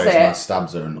ghost face and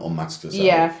stabs her and unmasks herself.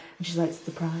 Yeah, and she's like,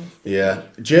 surprise. Yeah.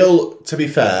 Jill, to be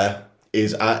fair,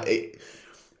 is...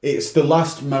 it's the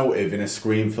last motive in a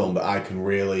Scream film that I can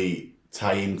really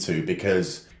tie into,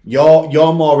 because...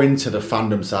 You're more into the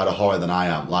fandom side of horror than I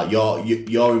am. Like you're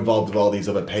involved with all these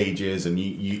other pages, and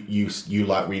you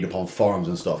like read upon forums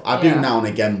and stuff. I do now and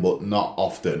again, but not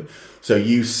often. So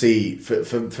you see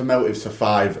for motives for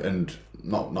 5 and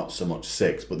not so much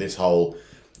 6, but this whole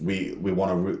we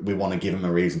want to give him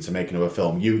a reason to make another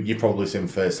film. You probably seen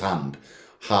firsthand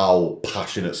how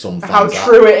passionate some fans how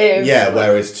true it is. Yeah,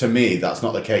 whereas to me, that's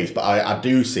not the case. But I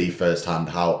do see firsthand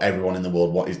how everyone in the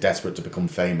world is desperate to become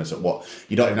famous at what...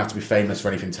 You don't even have to be famous for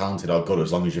anything talented or good,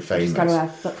 as long as you're famous. You just gotta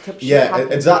have fucked up shit. Yeah,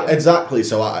 exactly.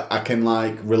 So I can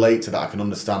like relate to that. I can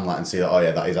understand that and see that, oh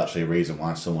yeah, that is actually a reason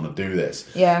why someone would do this.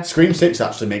 Yeah. Scream 6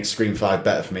 actually makes Scream 5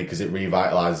 better for me, because it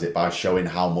revitalises it by showing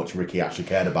how much Ricky actually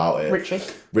cared about it.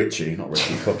 Richie, not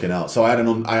Ricky, fucking hell. So I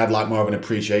had like more of an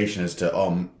appreciation as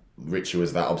to... Richie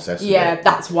was that obsessed with it.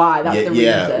 That's why. That's the reason.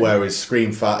 Yeah, whereas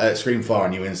Scream 4,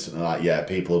 and you instantly like,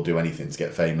 people will do anything to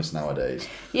get famous nowadays.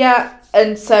 Yeah,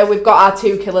 and so we've got our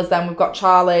 2 killers then. We've got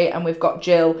Charlie and we've got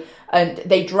Jill, and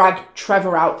they drag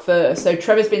Trevor out first. So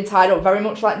Trevor's been tied up very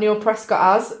much like Neil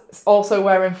Prescott has, also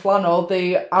wearing flannel.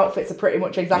 The outfits are pretty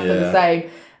much exactly the same.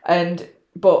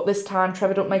 But this time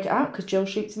Trevor don't make it out because Jill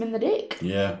shoots him in the dick.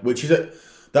 Yeah, which is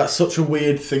that's such a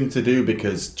weird thing to do,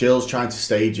 because Jill's trying to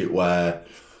stage it where...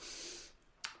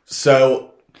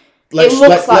 So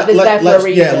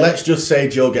let's just say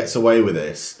Jill gets away with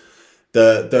this.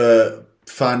 The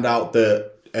find out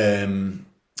that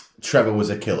Trevor was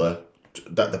a killer,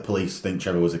 that the police think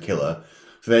Trevor was a killer.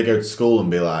 So they go to school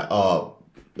and be like, oh,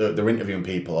 they're interviewing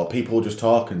people, or people just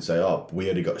talk and say, oh, we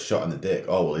already got shot in the dick.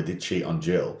 Oh, well, he did cheat on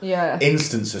Jill. Yeah.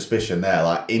 Instant suspicion there,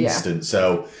 like instant. Yeah.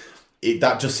 So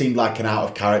that just seemed like an out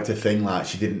of character thing. Like,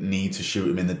 she didn't need to shoot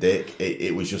him in the dick.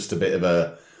 It was just a bit of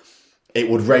a... It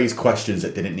would raise questions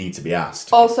that didn't need to be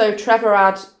asked. Also, Trevor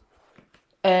had...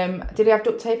 did he have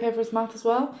duct tape over his mouth as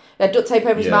well? He had duct tape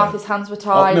over his mouth, his hands were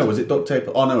tied. Oh, no, was it duct tape?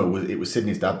 Oh, no, it was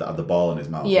Sydney's dad that had the ball in his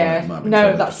mouth. Yeah,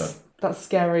 no, that's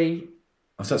scary.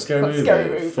 What's that scary movie? Scary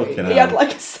movie. Fucking he hell. had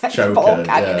like a sex ball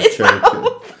gag in his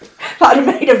mouth. That'd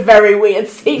have made a very weird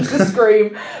scene to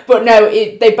Scream. But no,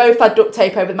 they both had duct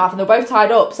tape over the mouth and they were both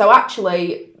tied up. So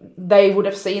actually, they would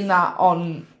have seen that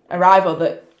on arrival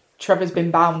that Trevor's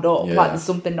been bound up. Yeah. Like, there's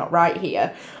something not right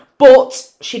here.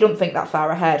 But she doesn't think that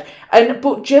far ahead.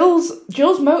 But Jill's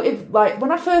motive, like,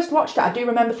 when I first watched it, I do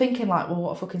remember thinking, like, well,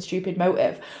 what a fucking stupid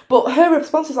motive. But her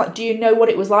response was like, do you know what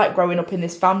it was like growing up in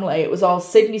this family? It was all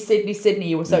Sydney, Sydney, Sydney.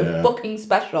 You were so fucking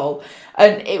special.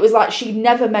 And it was like, she'd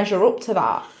never measure up to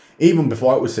that. Even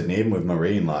before it was Sydney, even with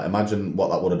Maureen, like, imagine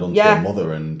what that would have done to her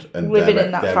mother and living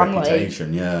in that their family.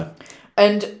 reputation, yeah.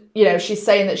 And, you know, she's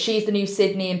saying that she's the new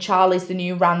Sydney and Charlie's the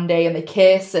new Randy, and they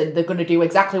kiss and they're going to do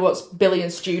exactly what Billy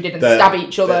and Stu did and stab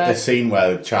each other. The scene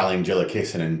where Charlie and Jill are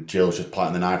kissing and Jill's just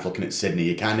planting the knife looking at Sydney,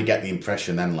 you kind of get the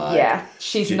impression then, like... Yeah,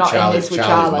 she's not in this with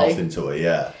Charlie's Charlie. nothing to her,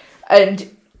 yeah.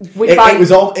 And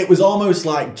it was almost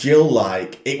like Jill,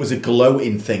 like, it was a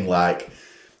gloating thing, like...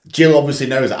 Jill obviously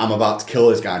knows that I'm about to kill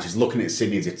this guy. She's looking at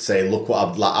Sydney as if to say, "Look what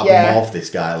I've morphed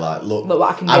this guy. Like, look what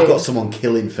I can do. I've got someone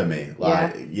killing for me."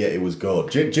 Like, yeah, it was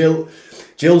good.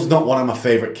 Jill's not one of my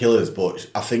favourite killers, but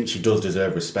I think she does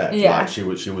deserve respect. Yeah, like, she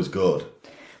was good.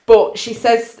 But she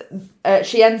says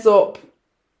she ends up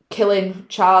killing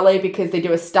Charlie because they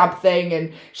do a stab thing,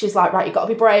 and she's like, "Right, you've got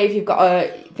to be brave. You've got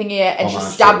a thing here," and she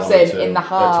stabs him in the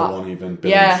heart.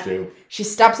 She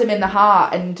stabs him in the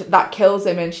heart and that kills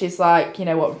him, and she's like, you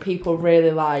know what people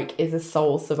really like is a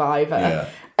soul survivor. Yeah.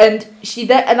 And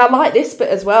and I like this bit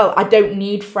as well. I don't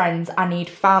need friends, I need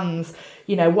fans.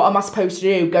 You know, what am I supposed to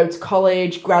do? Go to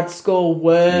college, grad school,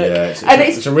 work? Yeah,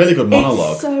 it's a really good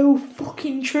monologue. It's so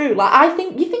fucking true. Like, I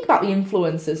think, you think about the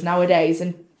influencers nowadays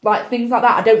and like things like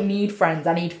that. I don't need friends,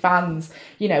 I need fans.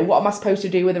 You know, what am I supposed to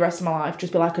do with the rest of my life?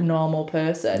 Just be like a normal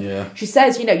person. Yeah. She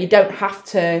says, you know, you don't have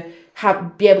to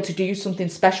be able to do something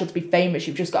special to be famous.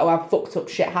 You've just got to have fucked up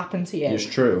shit happen to you. It's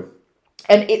true.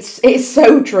 And it's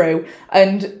so true.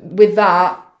 And with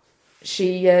that,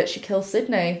 she kills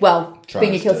Sydney. Well,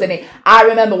 Thingy kills Sydney. I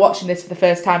remember watching this for the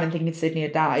first time and thinking Sydney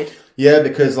had died. Yeah,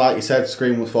 because like you said,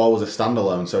 Scream 4 was a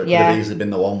standalone, so it could have easily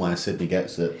been the one where Sydney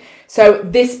gets it. So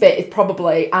this bit is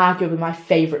probably arguably my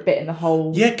favourite bit in the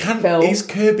whole film. Is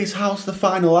Kirby's house the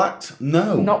final act?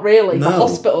 No. Not really. No. The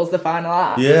hospital's the final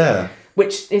act. Yeah.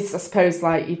 Which is, I suppose,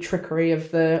 like, your trickery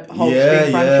of the whole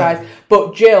Scream franchise. Yeah.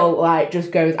 But Jill, like,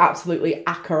 just goes absolutely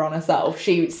acker on herself.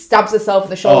 She stabs herself in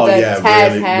the shoulder, tears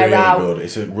hair out. Good.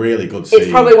 It's a really good scene.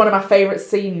 It's probably one of my favourite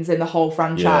scenes in the whole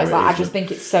franchise. Yeah, I just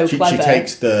think it's so clever. She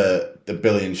takes the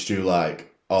Billy and Stu,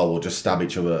 like, we'll just stab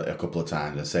each other a couple of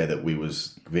times and say that we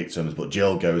was victims. But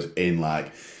Jill goes in,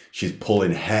 like... She's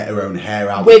pulling her own hair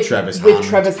out with Trevor's hand. With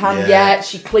Trevor's hand, yeah.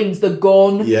 She cleans the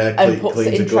gun and puts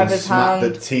it in Trevor's hand.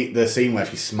 The scene where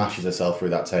she smashes herself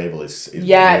through that table is really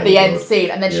the end scene.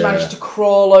 And then she manages to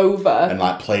crawl over. And,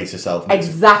 like, place herself.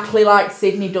 Exactly like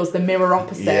Sydney does, the mirror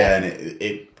opposite. Yeah,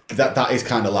 and that is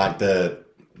kind of like the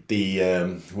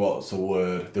what's the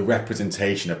word? The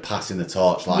representation of passing the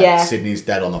torch. Like, Sydney's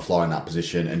dead on the floor in that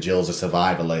position and Jill's a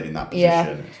survivor laid in that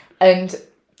position. Yeah. And...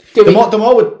 The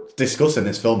more we're discussing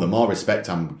this film, the more respect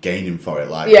I'm gaining for it.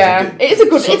 Like, it's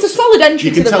a solid entry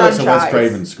to the franchise. You can tell it's a Wes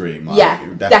Craven Scream.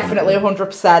 Like, definitely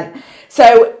 100%.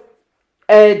 So,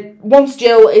 once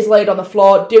Jill is laid on the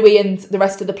floor, Dewey and the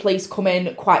rest of the police come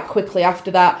in quite quickly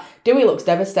after that. Dewey looks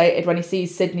devastated when he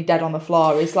sees Sydney dead on the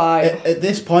floor. He's like... At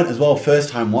this point as well, first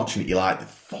time watching it, you're like,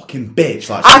 fucking bitch.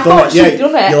 Like, I thought she'd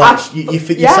done it. You're like, you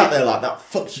sat there like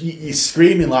that. You're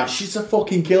screaming like, she's a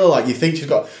fucking killer. Like, you think she's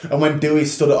got... And when Dewey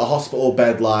stood at a hospital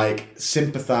bed, like,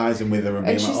 sympathising with her and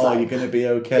being like, you're going to be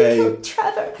okay. You killed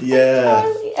Trevor. Yeah.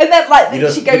 And then, like,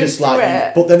 she goes through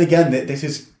it. But then again, this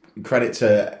is credit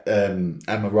to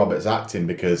Emma Roberts' acting,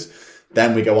 because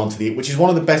then we go on to which is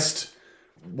one of the best...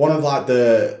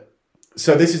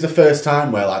 So this is the first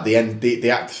time where, like,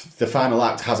 the final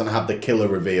act hasn't had the killer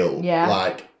reveal,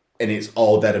 like, and it's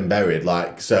all dead and buried,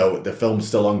 like, so the film's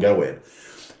still ongoing,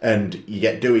 and you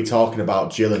get Dewey talking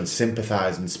about Jill and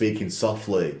sympathising, speaking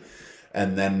softly,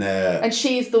 and then and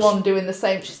she's the one doing the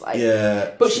same. She's like,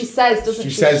 but she says, doesn't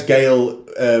she? She says, Gail,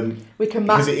 we can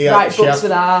write books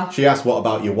with her. She asked, what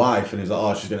about your wife? And he's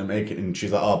like, she's going to make it, and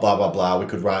she's like, blah blah blah, we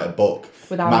could write a book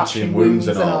with our matching wounds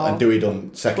and all, and Dewey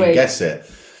don't second guess it.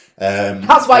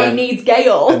 That's why he needs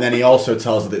Gail. And then he also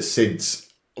tells her that Sid's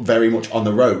very much on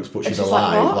the ropes, but she's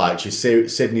alive. Like,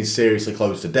 Sydney's seriously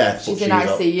close to death. She's in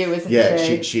ICU,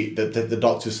 isn't she? Yeah, the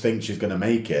doctors think she's going to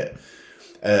make it.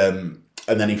 And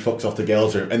then he fucks off the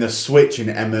girl's room. And the switch in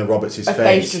Emma Roberts'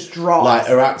 face just drops. Like,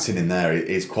 her acting in there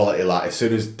is quality. Like, as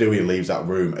soon as Dewey leaves that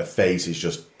room, her face is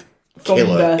just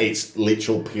killer. Thunder. It's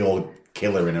literal pure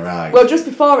killer in her eyes. Well, just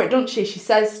before it, doesn't she? She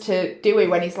says to Dewey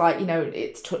when he's like,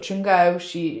 it's touch and go.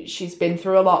 She's been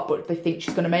through a lot, but they think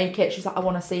she's going to make it. She's like, I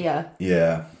want to see her.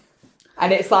 Yeah.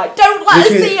 And it's like, don't let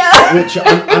her see her! Which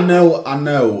I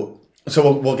know.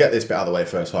 So we'll get this bit out of the way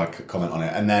first so I can comment on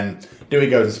it. And then Dewey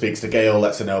goes and speaks to Gale,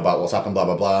 lets her know about what's happened, blah,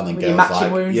 blah, blah. And then Gale's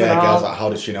like, Gale's like, how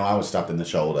does she know I was stabbed in the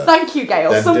shoulder? Thank you, Gale.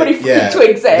 Then somebody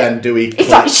twigs it. Then Dewey... It's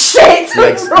like, shit!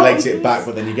 legs it back,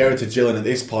 but then you go to Jill, and at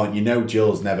this point, you know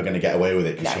Jill's never going to get away with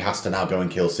it because she has to now go and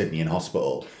kill Sydney in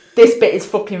hospital. This bit is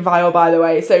fucking vile, by the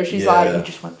way. So she's like, you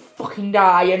just want to fucking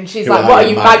die. And she's like, what are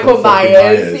you, Michael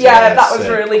Myers? Yeah, that was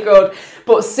really good.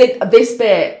 But this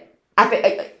bit,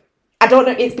 I don't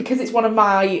know, it's because it's one of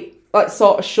my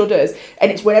sort of shudders,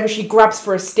 and it's whenever she grabs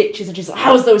for her stitches and she's like,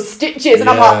 how's those stitches? And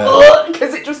I'm like, ugh,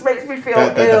 because it just makes me feel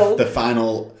ill. The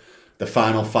final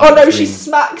fight. Oh no, she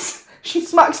smacks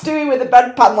Dewey with a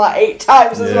bedpan like 8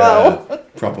 times as well.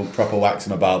 proper whacks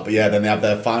him about. But yeah, then they have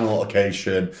their final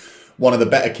altercation. One of the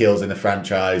better kills in the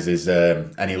franchise is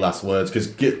Any Last Words, because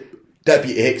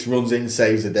Deputy Hicks runs in,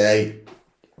 saves the day.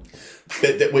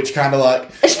 Which kind of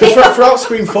like, because throughout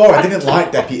Scream 4 I didn't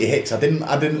like Deputy Hicks. I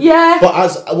didn't. Yeah.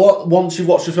 But once you've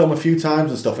watched the film a few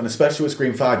times and stuff, and especially with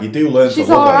Scream 5, you do learn to love her. She's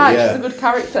alright. Yeah. She's a good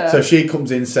character. So she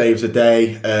comes in, saves the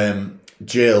day.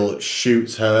 Jill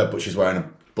shoots her, but she's wearing a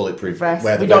bulletproof vest.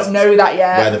 We don't know that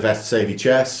yet. Wear the vest to save your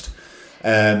chest.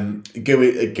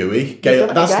 Gooey. Gale.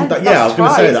 I was going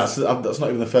to say that's not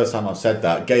even the first time I've said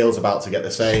that. Gail's about to get the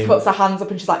same. She puts her hands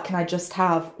up and she's like, "Can I just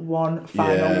have one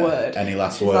final word? Any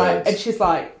last words?" And she's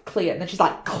like, "Clear." And then she's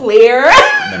like, "Clear."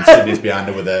 And then Sydney's behind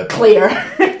her with a clear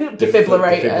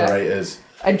defibrillators,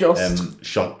 and just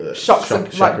shocks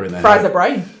her in the fries her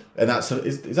brain. And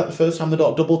is that the first time they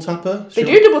don't double tap her? They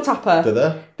do double tap her. Do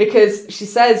they? Because she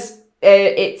says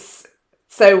it's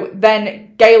so.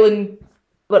 Then Gale and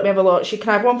let me have a look. She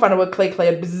can have one final word,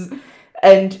 clear, bzz.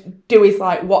 And Dewey's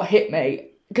like, what hit me?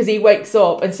 Because he wakes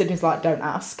up and Sydney's like, don't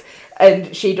ask.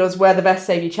 And she does, wear the vest,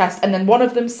 save your chest. And then one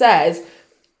of them says,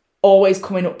 always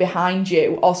coming up behind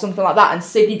you, or something like that. And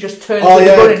Sydney just turns with the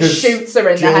gun and shoots her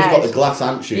in the head. Jill's got the glass,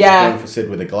 hasn't she? Yeah. She's going for Sid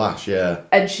with the glass, yeah.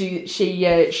 And she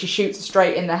shoots her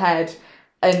straight in the head.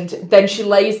 And then she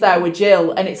lays there with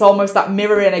Jill, and it's almost that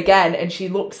mirroring again, and she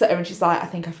looks at her and she's like, I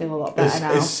think I feel a lot better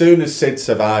now. As soon as Sid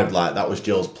survived, that was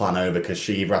Jill's plan over, because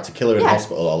she either had to kill her in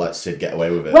hospital or let Sid get away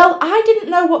with it. Well, I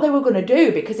didn't know what they were going to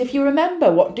do, because if you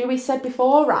remember what Dewey said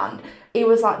beforehand, he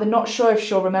was like, they're not sure if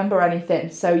she'll remember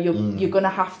anything, so you're going to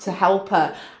have to help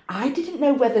her. I didn't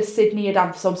know whether Sydney had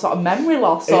had some sort of memory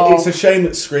loss or... It's a shame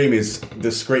that Scream is...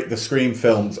 The Scream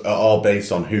films are all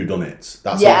based on whodunits.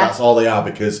 That's all they are,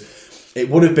 because... It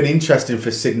would have been interesting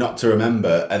for Sid not to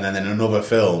remember, and then in another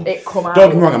film... It come out.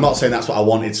 Don't get me wrong, I'm not saying that's what I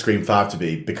wanted Scream 5 to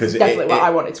be, because... Definitely what I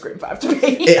wanted Scream 5 to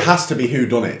be. It has to be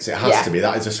whodunits. It has to be.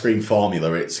 That is a Scream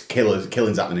formula. It's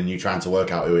killings happening and you trying to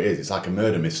work out who it is. It's like a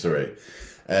murder mystery.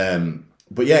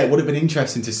 But yeah, it would have been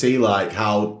interesting to see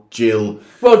how Jill...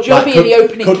 Well, Jill being the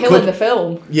opening kill in the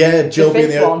film. Yeah, Jill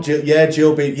being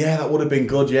Jill being... Yeah, that would have been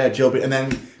good. Yeah, Jill being... And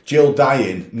then... Jill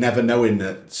dying, never knowing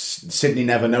that Sydney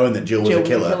never knowing that Jill was a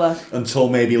killer until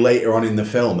maybe later on in the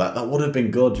film. That would have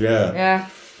been good, yeah. Yeah.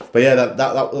 But yeah,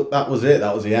 that was it.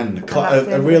 That was the end.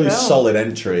 A really solid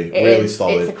entry.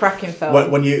 Solid. It's a cracking film.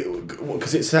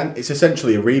 Because it's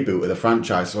essentially a reboot of the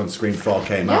franchise when Scream 4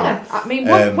 came out. Yeah, I mean,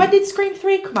 when did Scream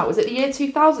 3 come out? Was it the year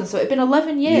 2000? So it had been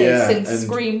 11 years since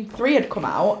Scream 3 had come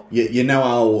out. You know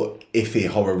how iffy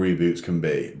horror reboots can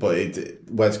be, but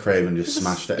Wes Craven just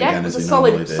smashed it again as he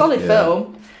normally did. Solid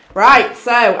film. Right,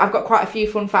 so I've got quite a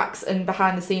few fun facts and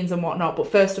behind the scenes and whatnot,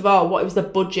 but first of all, what was the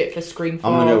budget for Scream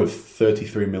 4? I'm going to go with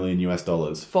 $33 million.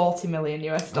 $40 million.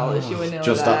 You were nearly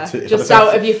just there. Just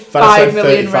out of your 5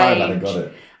 million range. I'd have got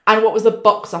it. And what was the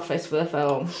box office for the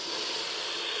film?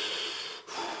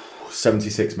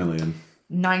 76 million.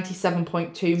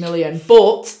 97.2 million,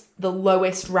 but the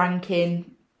lowest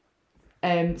ranking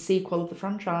sequel of the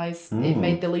franchise. It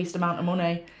made the least amount of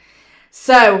money.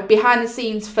 So, behind the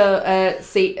scenes behind the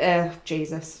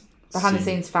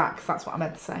scenes facts, that's what I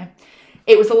meant to say.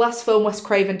 It was the last film Wes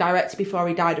Craven directed before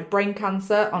he died of brain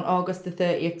cancer on August the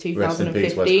 30th, 2015. Rest in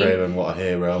peace, Wes Craven, what a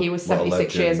hero. He was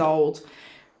 76 years old.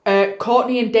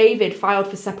 Courtney and David filed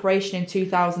for separation in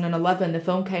 2011.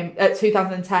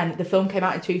 2010. The film came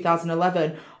out in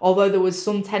 2011. Although there was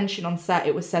some tension on set,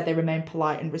 it was said they remained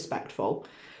polite and respectful.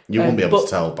 You wouldn't be able to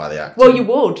tell by the acting. Well, you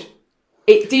would.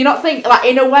 Do you not think,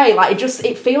 in a way,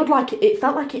 it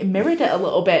felt like it mirrored it a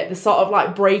little bit, the sort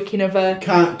of breaking of a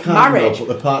marriage. But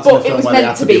the parts of the film where they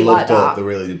had to be like that, they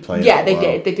really did play it. Yeah,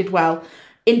 they did well.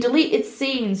 In deleted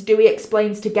scenes, Dewey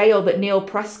explains to Gale that Neil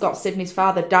Prescott, Sydney's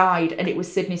father, died, and it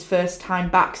was Sydney's first time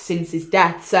back since his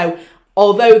death. So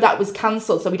although that was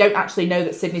cancelled, so we don't actually know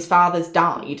that Sydney's father's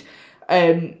died.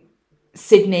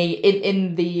 Sydney,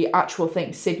 in the actual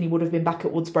thing, Sydney would have been back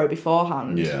at Woodsboro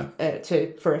beforehand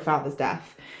for her father's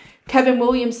death. Kevin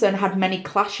Williamson had many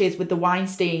clashes with the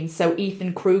Weinsteins, so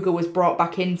Ethan Kruger was brought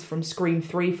back in from Scream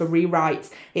 3 for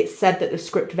rewrites. It's said that the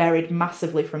script varied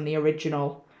massively from the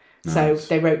original. Nice. So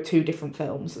they wrote 2 different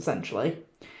films, essentially.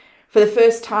 For the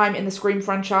first time in the Scream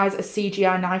franchise, a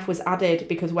CGI knife was added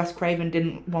because Wes Craven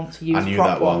didn't want to use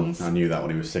prop ones. I knew that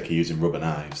one. He was sick of using rubber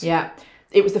knives. Yeah.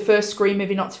 It was the first Scream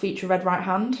movie not to feature Red Right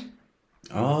Hand.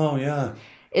 Oh, yeah.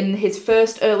 In his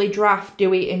first early draft,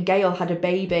 Dewey and Gale had a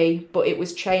baby, but it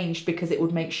was changed because it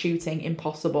would make shooting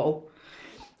impossible.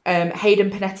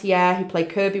 Hayden Panettiere, who played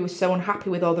Kirby, was so unhappy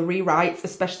with all the rewrites,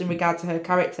 especially in regard to her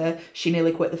character, she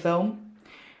nearly quit the film.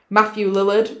 Matthew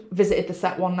Lillard visited the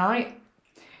set one night.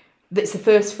 It's the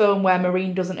first film where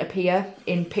Maureen doesn't appear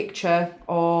in picture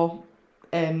or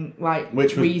reason.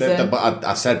 But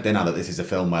I said, didn't I, that this is a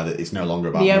film where it's no longer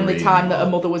about the Maureen only time that her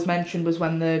mother was mentioned was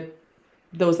when there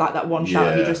was like that one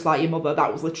shot of you just like your mother.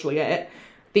 That was literally it.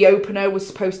 The opener was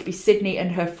supposed to be Sydney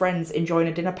and her friends enjoying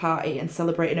a dinner party and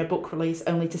celebrating her book release,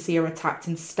 only to see her attacked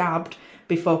and stabbed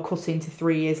before cutting to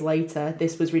 3 years later.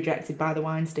 This was rejected by the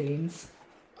Weinsteins.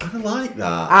 I like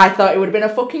that. I thought it would have been a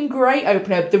fucking great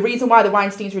opener. The reason why the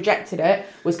Weinsteins rejected it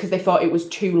was because they thought it was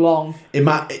too long.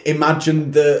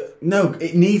 Imagine no,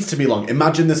 it needs to be long.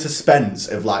 Imagine the suspense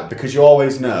of like, because you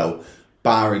always know,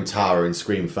 barring Tara in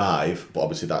Scream 5, but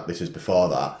obviously this is before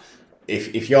that.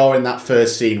 If you're in that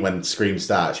first scene when Scream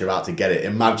starts, you're about to get it.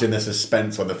 Imagine the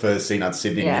suspense when the first scene had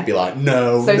Sydney and you'd be like,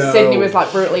 no. So Sydney was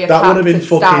like brutally attacked. That would have been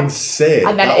fucking sick.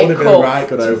 And then that it would have been a right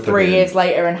good opening. 3 years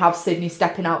later and have Sydney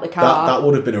stepping out the car. That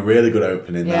would have been a really good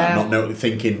opening. Yeah. Not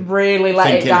thinking. Really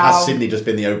let it down. Has Sydney just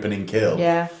been the opening kill?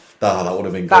 Yeah. That would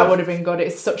have been good. That would have been good.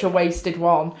 It's such a wasted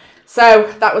one. So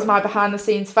that was my behind the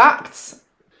scenes facts.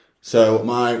 So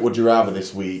my would you rather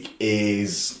this week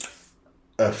is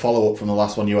a follow-up from the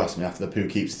last one you asked me after the Pooh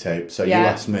Keeps tape. So you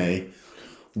asked me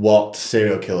what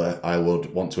serial killer I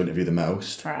would want to interview the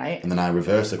most. Right. And then I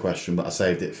reversed the question, but I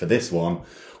saved it for this one.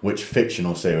 Which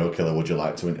fictional serial killer would you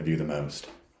like to interview the most?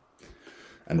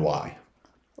 And why?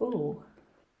 Ooh.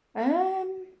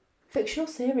 Fictional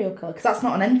serial killer. Because that's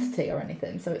not an entity or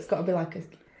anything, so it's got to be like a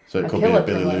So it could be a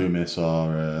Billy Loomis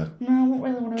or no, I won't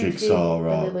really want to Jigsaw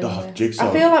or Jigsaw.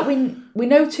 I feel like we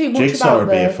know too much Jigsaw about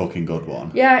would be a fucking good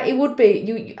one. Yeah, it would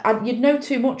be. You'd know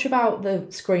too much about the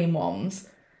Scream ones.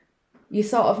 You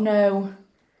sort of know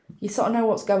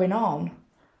what's going on.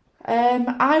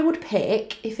 I would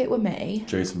pick, if it were me,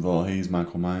 Jason Voorhees,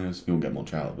 Michael Myers. You won't get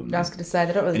much out of them. I was going to say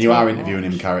they don't really. And you are interviewing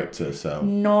him character, so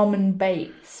Norman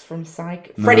Bates from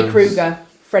Psych. Freddy Krueger.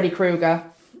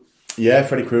 Yeah,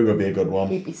 Freddy Krueger would be a good one.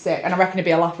 He'd be sick, and I reckon it'd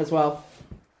be a laugh as well.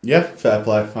 Yeah, fair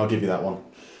play. I'll give you that one.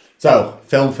 So,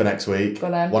 film for next week. Go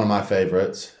then. One of my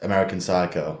favourites, American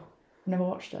Psycho. Never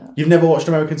watched it. You've never watched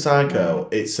American Psycho? No.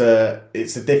 It's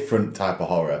a different type of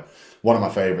horror. One of my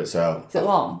favourites, so. Is it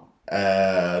long?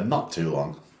 Not too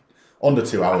long. Under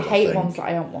 2 hours, I hate ones that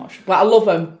I don't watch. Well, I love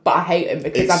them, but I hate them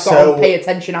because I've got to pay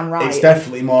attention and write. It's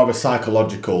definitely more of a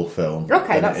psychological film.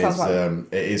 Okay, that sounds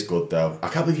like... It is good, though. I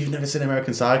can't believe you've never seen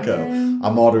American Psycho. Yeah.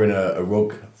 I'm ordering a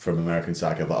rug from American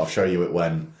Psycho, but I'll show you it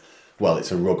when... Well,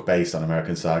 it's a rug based on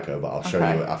American Psycho, but I'll show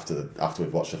you it after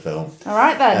we've watched the film. All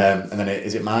right, then. And then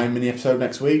is it my mini episode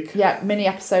next week? Yeah, mini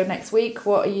episode next week.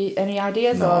 What are you... Any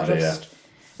ideas? No or idea. Just...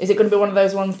 Is it going to be one of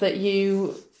those ones that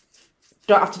you...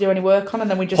 don't have to do any work on and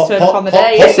then we just turn up on the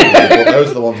day? Possibly, but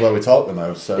those are the ones where we talk the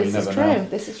most, so you never know.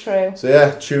 This is true. So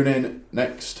yeah, tune in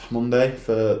next Monday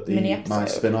for my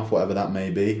spin-off, whatever that may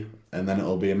be, and then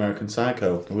it'll be American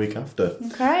Psycho the week after.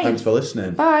 Okay. Thanks for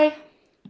listening. Bye.